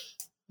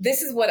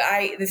this is what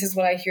I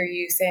hear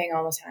you saying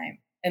all the time.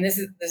 And this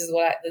is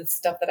the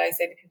stuff that I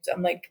say to people.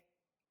 I'm like,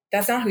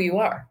 that's not who you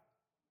are.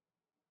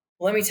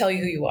 Let me tell you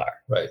who you are.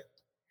 Right.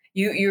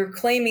 You're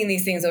claiming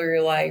these things over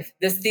your life.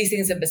 These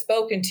things have been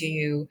spoken to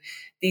you.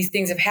 These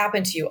things have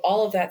happened to you.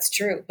 All of that's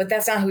true, but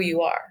that's not who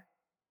you are.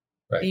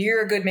 Right.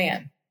 You're a good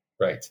man.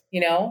 Right.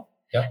 You know?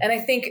 Yeah. And I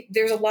think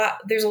there's a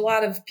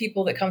lot of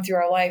people that come through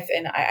our life,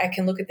 and I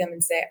can look at them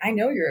and say, I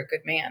know you're a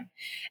good man.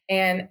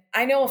 And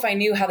I know if I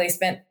knew how they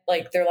spent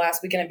like their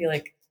last weekend, I'd be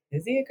like,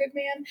 is he a good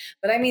man?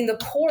 But I mean, the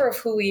core of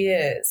who he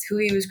is, who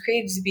he was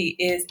created to be,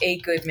 is a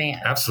good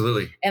man.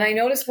 Absolutely. And I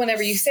notice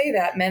whenever you say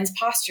that, men's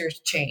postures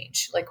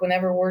change. Like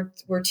whenever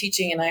we're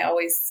teaching, and I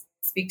always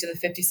speak to the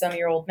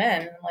 50-some-year-old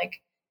men, and I'm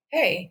like,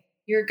 hey,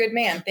 you're a good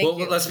man. Thank you.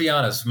 Well, let's be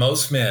honest.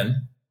 Most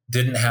men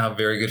didn't have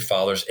very good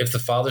fathers. If the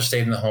father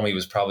stayed in the home, he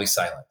was probably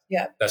silent.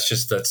 Yeah. That's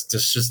just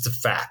the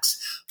facts.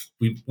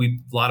 A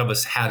lot of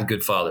us had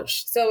good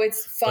fathers. So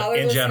it's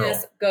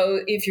fatherlessness.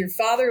 If your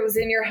father was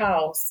in your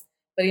house,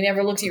 but he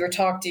never looked at you or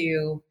talked to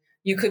you,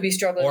 you could be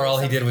struggling. Or all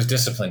he did was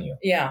discipline you.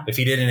 Yeah. If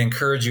he didn't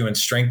encourage you and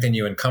strengthen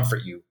you and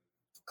comfort you,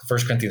 1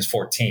 Corinthians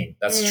 14,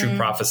 that's true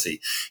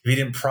prophecy. If he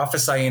didn't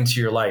prophesy into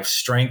your life,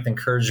 strength,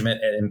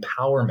 encouragement, and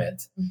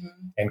empowerment,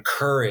 and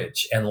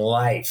courage, and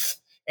life,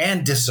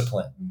 and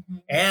discipline,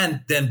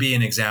 and then be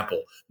an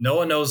example.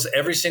 Noah knows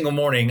every single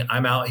morning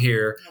I'm out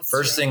here,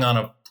 first thing on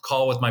a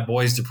call with my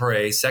boys to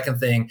pray. Second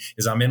thing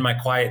is I'm in my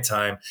quiet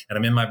time and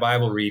I'm in my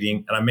Bible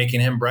reading and I'm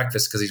making him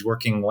breakfast because he's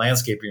working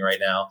landscaping right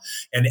now.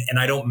 And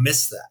I don't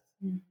miss that,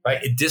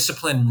 right?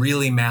 Discipline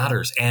really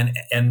matters. And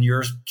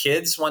your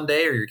kids one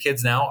day, or your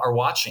kids now, are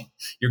watching.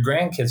 Your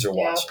grandkids are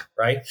watching,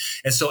 right?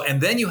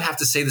 And then you have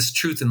to say this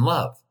truth in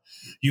love.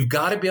 You've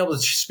got to be able to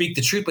speak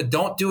the truth, but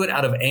don't do it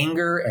out of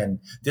anger and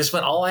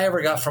discipline. All I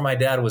ever got from my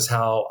dad was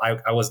how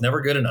I was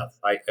never good enough.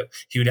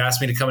 He would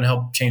ask me to come and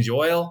help change the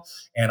oil,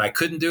 and I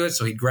couldn't do it.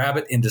 So he'd grab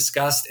it in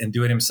disgust and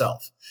do it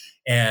himself.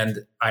 And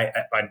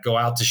I'd go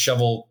out to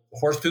shovel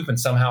horse poop, and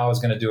somehow I was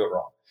going to do it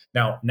wrong.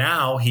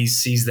 Now he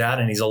sees that,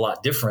 and he's a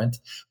lot different.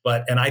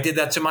 And I did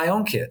that to my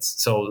own kids.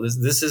 So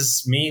this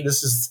is me.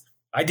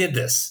 I did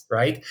this,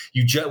 right?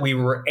 We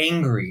were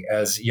angry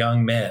as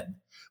young men.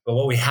 But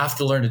what we have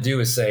to learn to do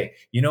is say,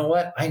 you know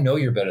what? I know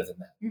you're better than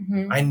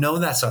that. I know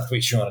that's not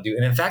what you want to do.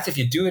 And in fact, if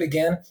you do it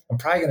again, I'm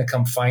probably going to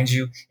come find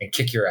you and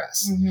kick your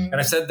ass. And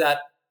I've said that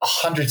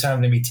 100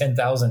 times, maybe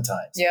 10,000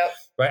 times. Yep.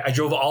 Right? I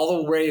drove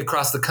all the way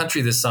across the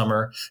country this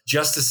summer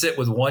just to sit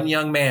with one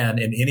young man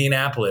in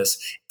Indianapolis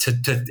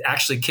to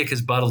actually kick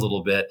his butt a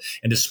little bit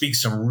and to speak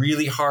some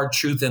really hard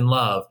truth in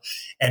love.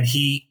 And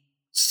he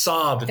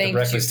sobbed at the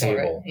breakfast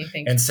table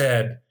and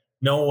said,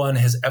 no one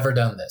has ever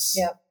done this.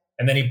 Yep.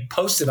 And then he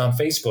posted on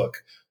Facebook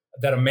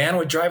that a man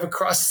would drive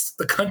across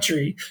the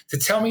country to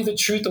tell me the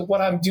truth of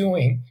what I'm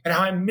doing and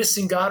how I'm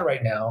missing God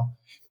right now.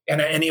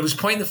 And he was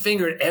pointing the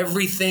finger at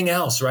everything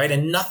else, right?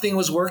 And nothing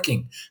was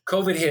working.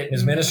 COVID hit and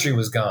his ministry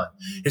was gone.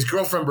 His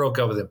girlfriend broke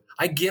up with him.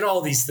 I get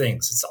all these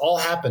things. It's all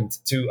happened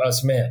to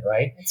us men,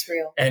 right? It's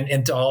real.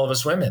 And to all of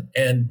us women.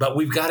 But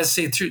we've got to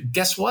say it through.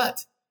 Guess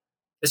what?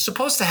 It's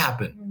supposed to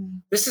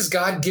happen. This is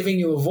God giving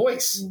you a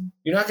voice.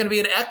 You're not going to be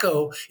an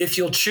echo if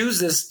you'll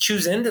choose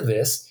into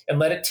this and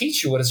let it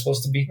teach you what it's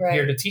supposed to be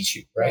here to teach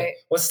you, right?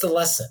 What's the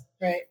lesson?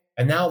 Right.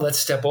 And now let's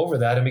step over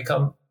that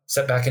and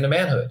step back into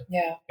manhood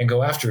and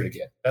go after it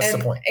again. That's the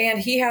point. And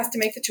he has to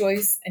make the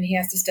choice and he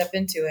has to step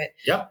into it.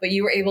 Yep. But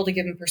you were able to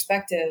give him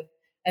perspective.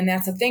 And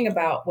that's the thing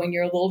about when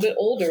you're a little bit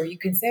older, you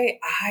can say,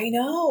 I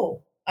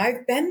know.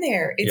 I've been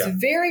there. It's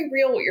very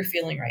real what you're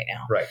feeling right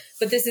now. Right.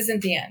 But this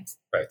isn't the end.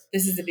 Right.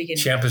 This is the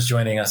beginning. Champ is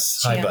joining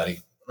us. Champ. Hi, buddy.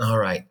 All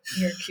right.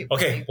 You're cute.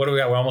 Okay. Buddy. What do we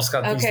got? We almost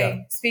got these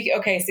done.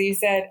 Okay. So you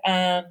said,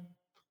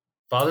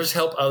 fathers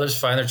help others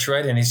find their true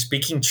identity,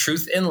 speaking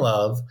truth in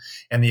love,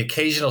 and the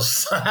occasional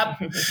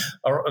slap.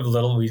 Or a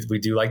little, we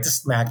do like to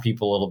smack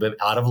people a little bit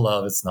out of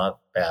love. It's not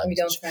bad. We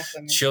don't smack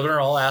women. Children are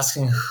all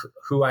asking,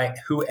 who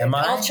am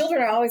I? All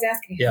children are always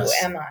asking, who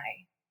am I?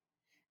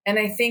 And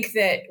I think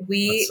that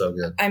That's so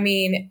good. I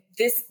mean,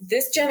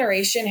 this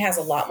generation has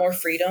a lot more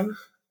freedom.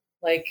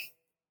 Like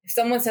if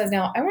someone says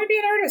now, I want to be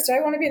an artist, or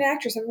I want to be an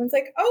actress, everyone's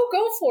like, oh,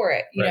 go for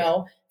it. You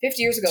know,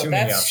 50 years ago,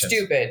 that's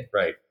stupid.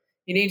 Right.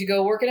 You need to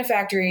go work in a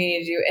factory. You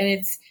need to do,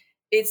 and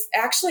it's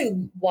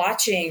actually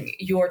watching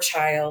your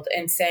child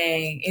and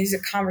saying, these are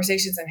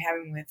conversations I'm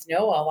having with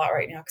Noah a lot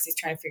right now, because he's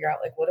trying to figure out,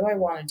 like, what do I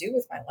want to do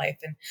with my life?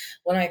 And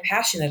what am I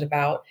passionate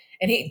about?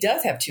 And he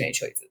does have too many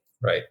choices.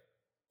 Right.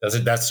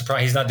 That's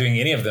surprising. He's not doing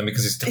any of them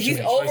because he's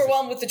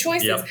overwhelmed with the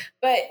choices. Yep.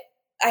 But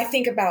I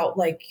think about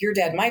like your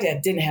dad, my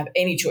dad didn't have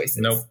any choices.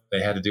 Nope. They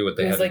had to do what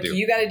they had to do.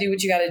 You got to do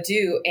what you got to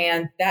do.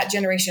 And that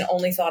generation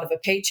only thought of a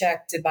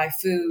paycheck to buy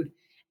food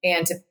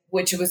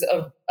which was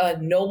a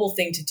noble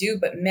thing to do.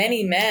 But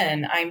many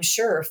men, I'm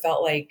sure,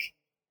 felt like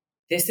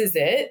this is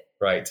it.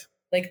 Right.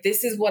 Like,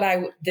 this is what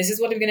I'm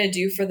going to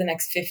do for the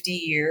next 50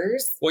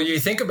 years. Well, you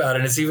think about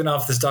it, it's even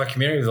off this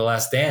documentary, The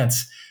Last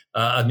Dance.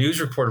 A news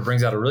reporter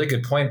brings out a really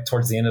good point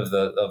towards the end of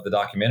the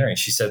documentary. And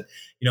she said,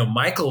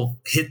 Michael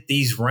hit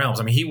these realms.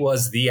 I mean, he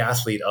was the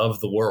athlete of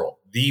the world.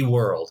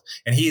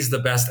 And he's the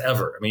best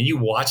ever. I mean, you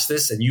watch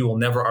this and you will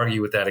never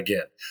argue with that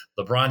again.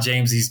 LeBron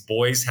James, these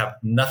boys have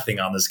nothing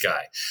on this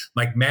guy.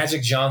 Like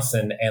Magic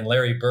Johnson and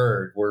Larry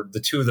Bird were the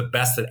two of the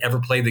best that ever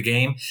played the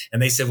game.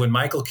 And they said when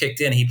Michael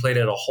kicked in, he played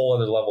at a whole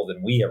other level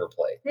than we ever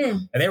played.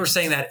 And they were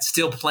saying that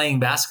still playing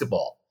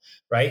basketball,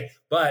 right?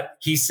 But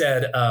he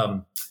said,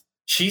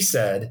 she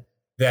said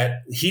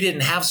that he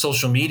didn't have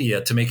social media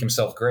to make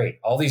himself great.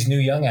 All these new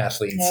young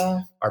athletes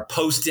are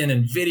posting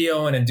and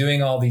videoing and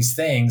doing all these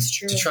things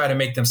to try to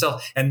make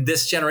themselves. And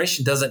this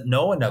generation doesn't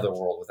know another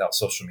world without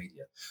social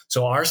media.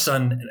 So our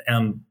son,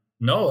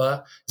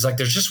 Noah, is like,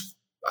 there's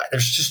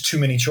just too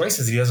many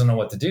choices. He doesn't know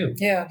what to do.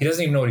 Yeah. He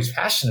doesn't even know what he's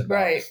passionate about.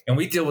 Right. And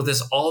we deal with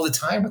this all the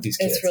time with these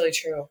kids. It's really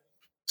true.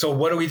 So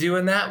what do we do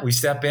in that? We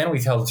step in, we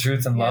tell the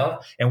truth and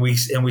love, and we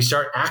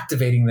start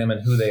activating them in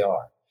who they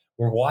are.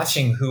 We're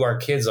watching who our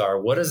kids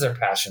are. What is their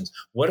passions?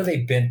 What are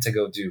they bent to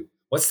go do?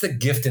 What's the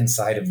gift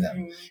inside of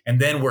them?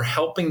 And then we're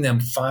helping them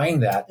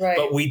find that. Right.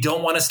 But we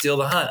don't want to steal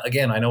the hunt.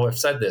 Again, I know I've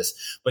said this,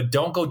 but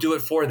don't go do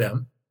it for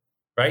them,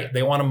 right?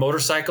 They want a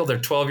motorcycle. They're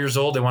 12 years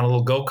old. They want a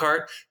little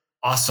go-kart.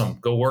 Awesome.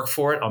 Go work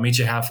for it. I'll meet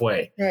you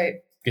halfway. Right.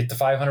 Get the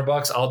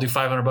 $500. I'll do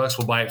 $500.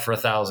 We'll buy it for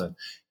 $1,000.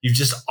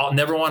 I'll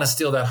never want to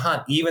steal that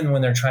hunt, even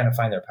when they're trying to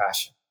find their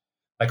passion.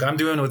 Like I'm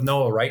doing with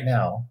Noah right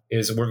now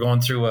is we're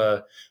going through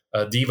a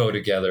Devo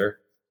together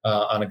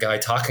on a guy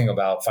talking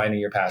about finding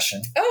your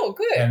passion. Oh,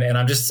 good. And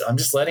I'm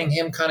just letting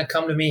him kind of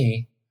come to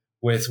me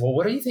with, well,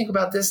 what do you think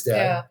about this, Dad?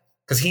 Yeah.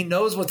 Because he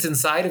knows what's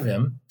inside of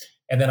him,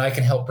 and then I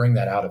can help bring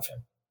that out of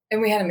him.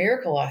 And we had a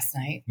miracle last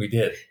night. We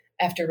did.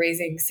 After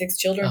raising 6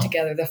 children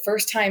together, the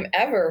first time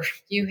ever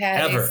you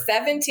had a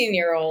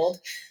 17-year-old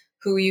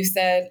who you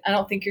said, I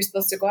don't think you're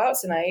supposed to go out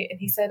tonight. And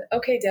he said,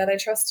 okay, Dad, I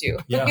trust you.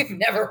 Yeah. You've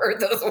never heard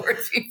those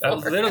words before.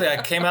 Literally,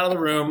 I came out of the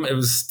room. It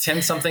was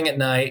 10 something at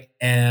night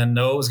and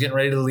Noah was getting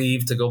ready to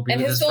leave to go be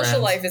with his friends. And his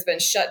social life has been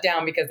shut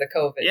down because of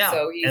COVID. Yeah.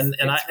 So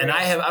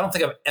I don't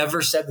think I've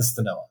ever said this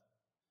to Noah,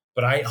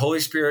 but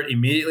Holy Spirit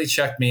immediately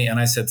checked me and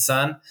I said,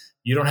 son,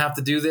 you don't have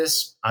to do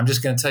this. I'm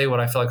just going to tell you what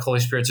I feel like Holy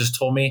Spirit just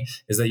told me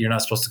is that you're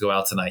not supposed to go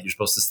out tonight. You're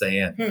supposed to stay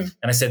in. And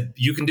I said,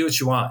 you can do what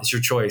you want. It's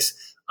your choice.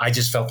 I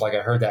just felt like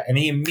I heard that. And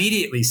he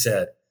immediately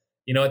said,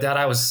 you know what, Dad,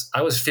 I was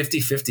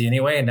 50-50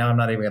 anyway, and now I'm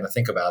not even going to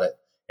think about it.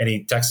 And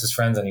he texted his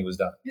friends and he was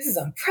done. This is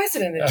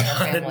unprecedented in our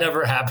family. It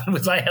never happened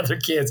with my other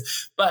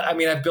kids. But I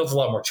mean, I've built a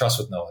lot more trust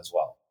with Noah as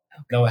well.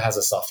 Okay. Noah has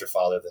a softer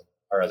father than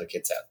our other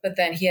kids have. But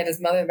then he had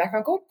his mother in the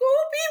background go be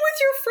with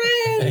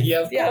your friends. Yeah,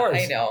 of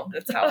course. I know.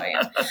 That's how I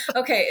am.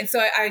 Okay. And so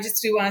I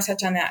just do want to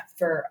touch on that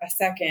for a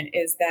second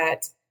is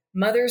that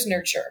mothers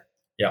nurture.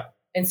 Yeah.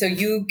 And so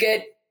you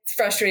get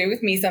frustrated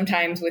with me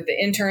sometimes with the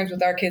interns,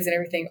 with our kids and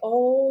everything.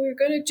 Oh, you're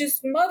going to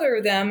just mother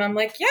them. I'm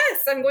like, yes,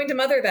 I'm going to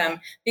mother them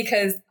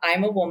because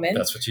I'm a woman.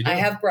 That's what you do. I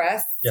have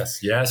breasts.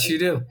 Yes, you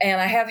do. And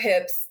I have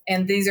hips.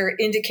 And these are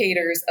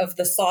indicators of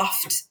the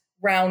soft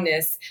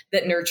roundness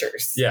that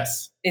nurtures.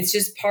 Yes. It's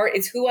just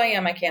it's who I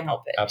am. I can't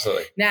help it.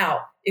 Absolutely.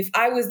 Now, if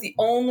I was the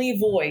only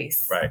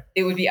voice,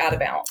 it would be out of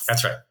balance.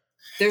 That's right.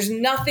 There's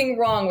nothing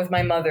wrong with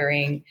my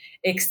mothering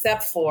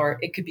except for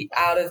it could be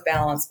out of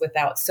balance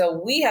without. So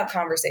we have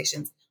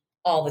conversations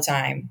all the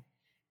time.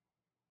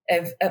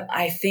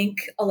 I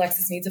think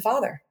Alexis needs a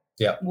father.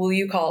 Yeah. Will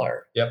you call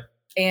her? Yep.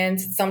 And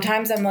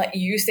sometimes I'm like,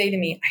 you say to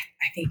me,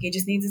 I think he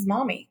just needs his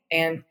mommy.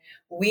 And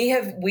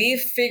we've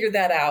figured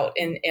that out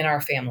in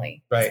our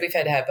family. Right. So we've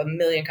had to have a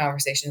million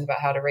conversations about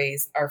how to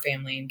raise our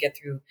family and get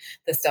through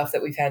the stuff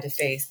that we've had to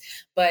face.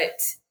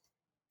 But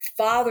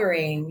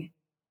fathering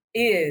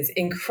is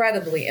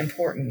incredibly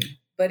important,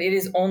 but it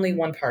is only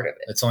one part of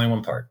it. It's only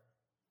one part.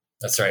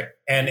 That's right.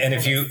 And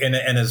if you, and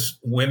as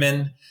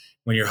women,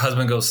 when your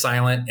husband goes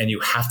silent and you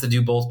have to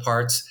do both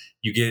parts,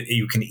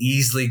 you can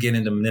easily get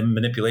into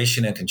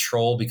manipulation and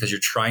control because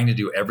you're trying to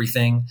do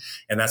everything.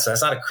 And that's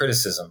not a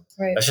criticism.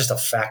 Right. That's just a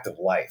fact of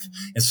life.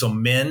 And so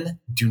men,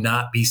 do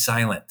not be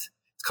silent.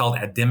 It's called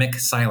Adamic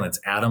silence.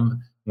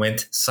 Adam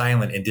went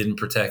silent and didn't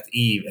protect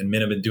Eve, and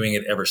men have been doing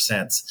it ever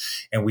since.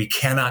 And we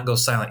cannot go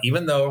silent.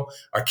 Even though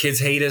our kids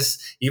hate us,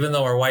 even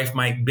though our wife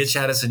might bitch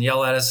at us and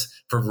yell at us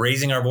for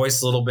raising our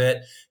voice a little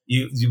bit,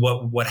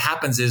 what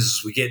happens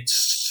is we get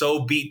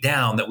so beat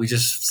down that we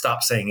just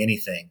stop saying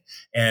anything.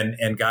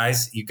 And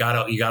guys, you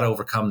gotta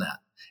overcome that.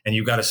 And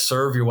you've got to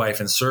serve your wife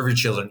and serve your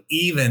children,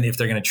 even if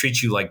they're going to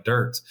treat you like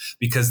dirt,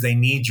 because they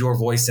need your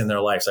voice in their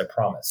lives. I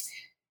promise.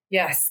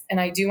 Yes. And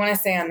I do want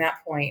to say on that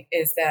point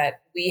is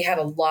that we had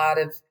a lot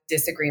of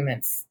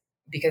disagreements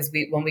because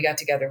when we got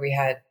together,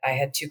 I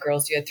had 2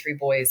 girls, you had 3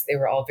 boys. They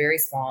were all very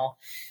small.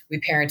 We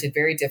parented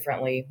very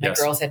differently. My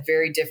girls had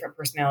very different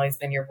personalities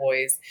than your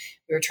boys.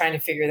 We were trying to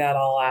figure that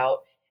all out.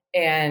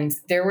 And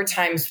there were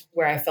times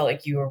where I felt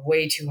like you were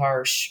way too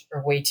harsh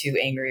or way too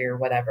angry or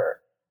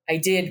whatever. I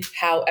did,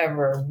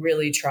 however,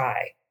 really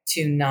try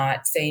to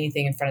not say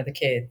anything in front of the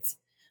kids.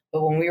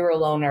 But when we were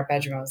alone in our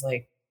bedroom, I was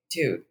like,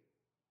 dude,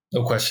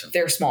 no question.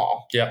 They're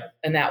small. Yeah.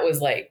 And that was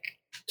like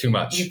too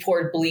much. You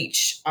poured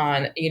bleach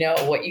on,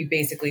 what you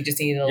basically just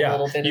needed a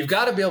little bit. You've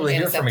got to be able to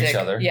hear from each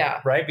other.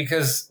 Yeah. Right.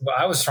 Because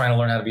I was trying to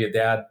learn how to be a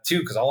dad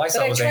too, because all I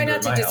saw was anger in my house.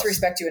 I tried not to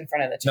disrespect you in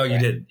front of the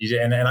children. No, you did. You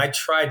did. And I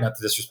tried not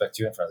to disrespect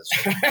you in front of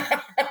the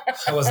children.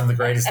 I wasn't the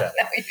greatest at it.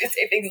 No, you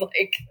say things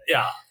like,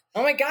 yeah.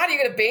 Oh my God, you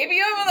got a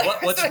baby over there?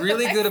 What's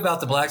really good about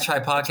the Black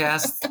Tribe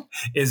podcast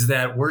is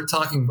that we're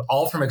talking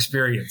all from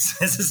experience.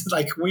 This is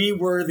like we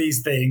were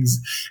these things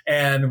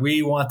and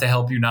we want to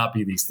help you not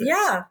be these things.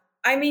 Yeah.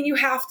 I mean, you're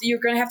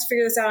going to have to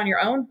figure this out on your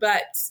own,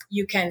 but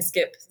you can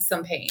skip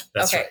some pain.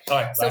 That's okay. Right.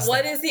 All right. So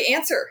what is the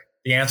answer?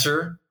 The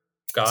answer,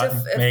 God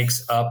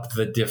makes up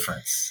the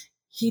difference.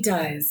 He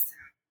does.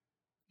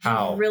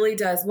 How? He really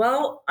does.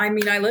 Well, I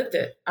mean, I lived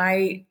it.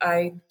 I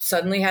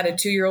suddenly had a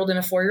 2-year-old and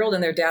a 4-year-old,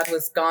 and their dad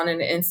was gone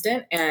in an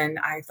instant. And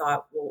I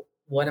thought, well,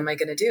 what am I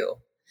going to do?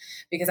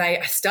 Because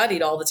I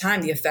studied all the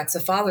time the effects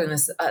of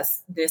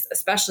fatherlessness, this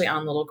especially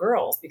on little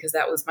girls, because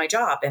that was my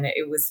job. And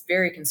it was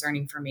very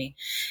concerning for me.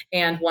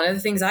 And one of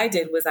the things I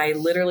did was I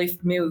literally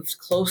moved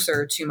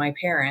closer to my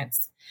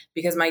parents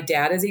because my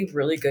dad is a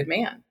really good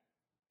man.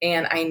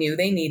 And I knew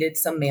they needed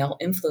some male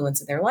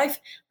influence in their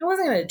life. I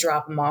wasn't going to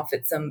drop them off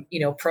at some,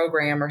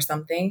 program or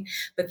something,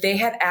 but they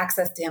had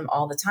access to him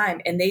all the time.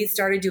 And they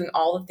started doing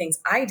all the things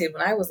I did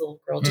when I was a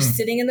little girl, just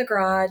sitting in the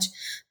garage,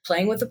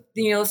 playing with the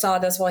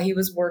sawdust while he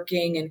was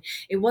working. And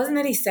it wasn't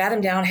that he sat him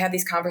down, had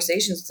these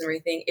conversations and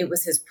everything. It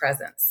was his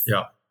presence.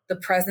 Yeah. The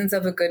presence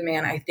of a good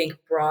man, I think,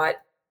 brought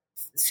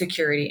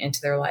security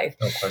into their life.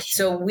 No question.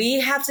 So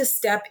we have to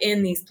step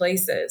in these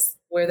places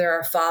where there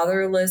are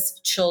fatherless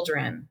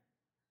children.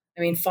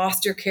 I mean,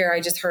 foster care,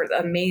 I just heard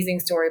an amazing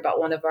story about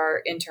one of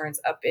our interns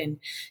up in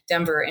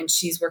Denver, and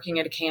she's working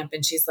at a camp,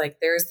 and she's like,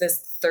 there's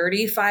this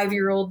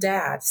 35-year-old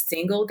dad,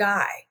 single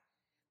guy,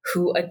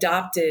 who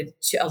adopted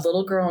a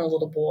little girl and a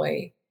little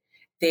boy.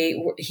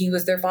 He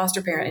was their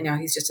foster parent, and now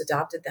he's just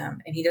adopted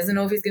them. And he doesn't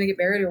know if he's going to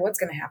get married or what's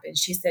going to happen.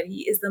 She said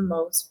he is the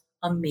most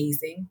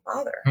amazing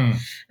father. And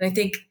I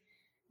think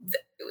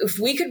if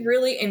we could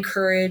really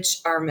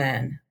encourage our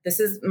men, this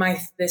is my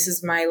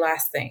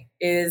last thing,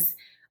 is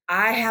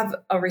I have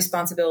a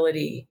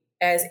responsibility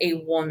as a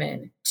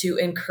woman to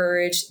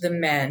encourage the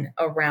men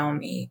around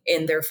me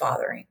in their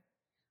fathering.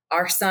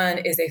 Our son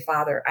is a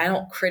father. I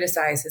don't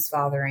criticize his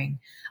fathering.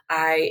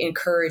 I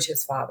encourage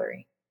his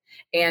fathering.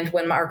 And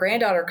when our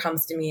granddaughter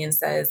comes to me and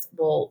says,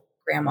 well,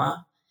 Grandma,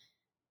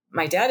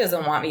 my dad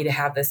doesn't want me to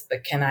have this,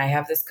 but can I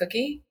have this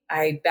cookie?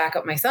 I back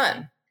up my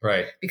son.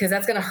 Right. Because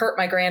that's going to hurt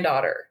my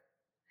granddaughter.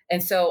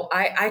 And so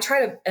I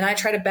try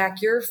to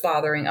back your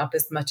fathering up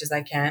as much as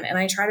I can. And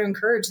I try to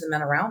encourage the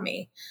men around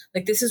me.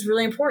 Like, this is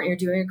really important. You're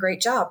doing a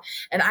great job.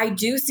 And I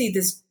do see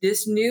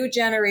this new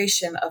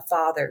generation of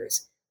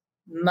fathers,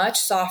 much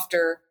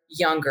softer,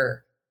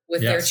 younger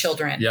with their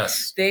children.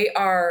 Yes. They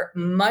are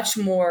much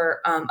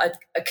more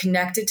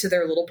connected to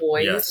their little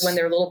boys. Yes. When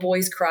their little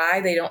boys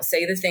cry, they don't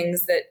say the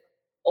things that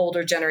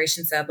older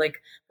generation said,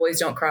 like, boys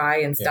don't cry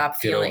and stop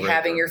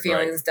having your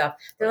feelings and stuff.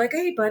 They're like,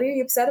 hey, buddy, are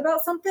you upset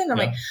about something? I'm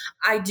like,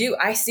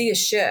 I see a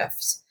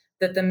shift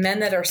that the men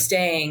that are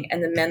staying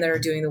and the men that are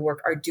doing the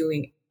work are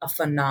doing a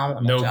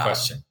phenomenal job. No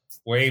question.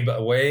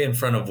 Way in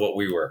front of what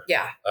we were.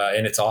 Yeah.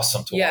 And it's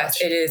awesome to watch.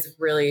 Yes, it is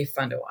really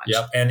fun to watch.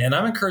 Yep. And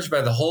I'm encouraged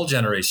by the whole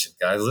generation,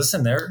 guys.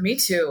 Listen, Me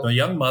too. The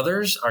young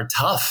mothers are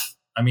tough.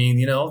 I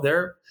mean,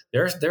 they're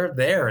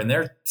there and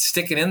they're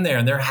sticking in there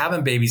and they're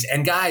having babies.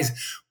 And guys,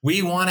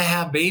 we want to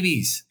have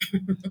babies,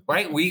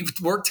 right?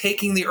 We're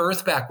taking the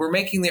earth back. We're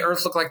making the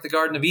earth look like the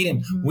Garden of Eden.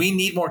 Mm-hmm. We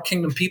need more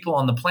kingdom people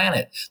on the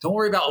planet. Don't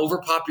worry about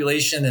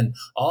overpopulation and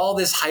all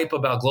this hype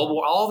about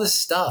global, all this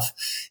stuff.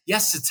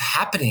 Yes, it's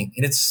happening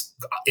and it's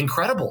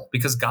incredible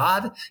because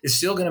God is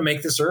still going to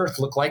make this earth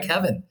look like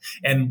heaven.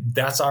 And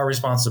that's our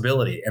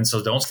responsibility. And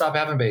so don't stop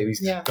having babies.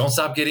 Yeah. Don't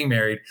stop getting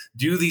married.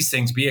 Do these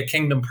things. Be a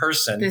kingdom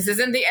person. This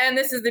isn't the end.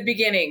 This is the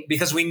beginning.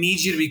 Because we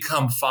need you to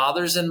become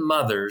fathers and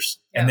mothers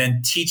and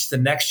then teach the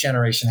next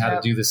generation how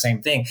to do the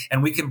same thing.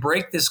 And we can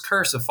break this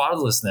curse of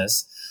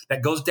fatherlessness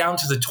that goes down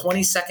to the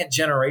 22nd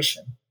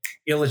generation,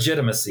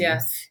 illegitimacy,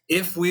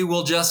 if we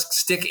will just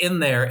stick in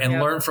there and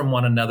learn from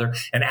one another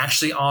and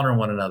actually honor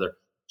one another.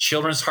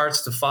 Children's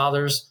hearts to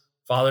fathers,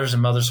 fathers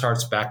and mothers'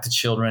 hearts back to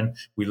children.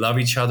 We love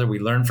each other. We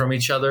learn from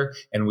each other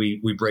and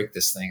we break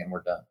this thing and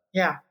we're done.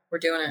 Yeah, we're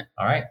doing it.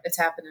 All right. It's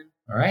happening.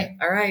 All right.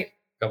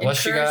 God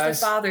bless you guys. Encourage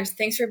the fathers.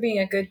 Thanks for being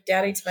a good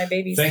daddy to my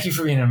babies. Thank you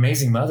for being an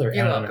amazing mother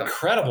and an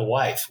incredible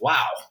wife.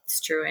 Wow.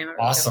 It's true. I'm a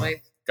awesome. good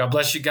wife. God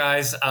bless you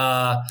guys.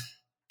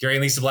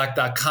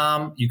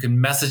 GaryandLisaBlack.com. You can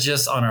message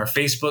us on our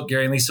Facebook,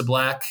 Gary and Lisa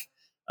Black.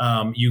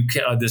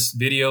 This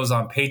video is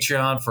on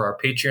Patreon for our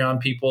Patreon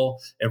people.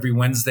 Every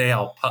Wednesday,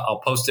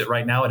 I'll post it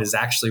right now. It is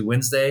actually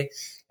Wednesday.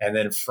 And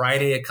then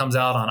Friday, it comes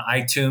out on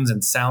iTunes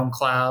and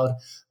SoundCloud.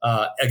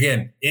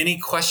 Again, any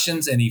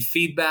questions, any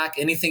feedback,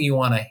 anything you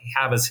want to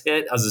have us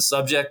hit as a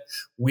subject,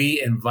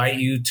 we invite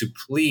you to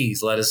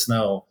please let us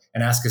know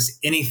and ask us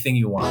anything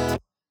you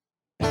want.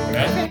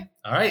 Okay?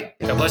 All right.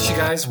 God bless you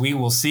guys. We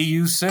will see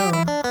you soon.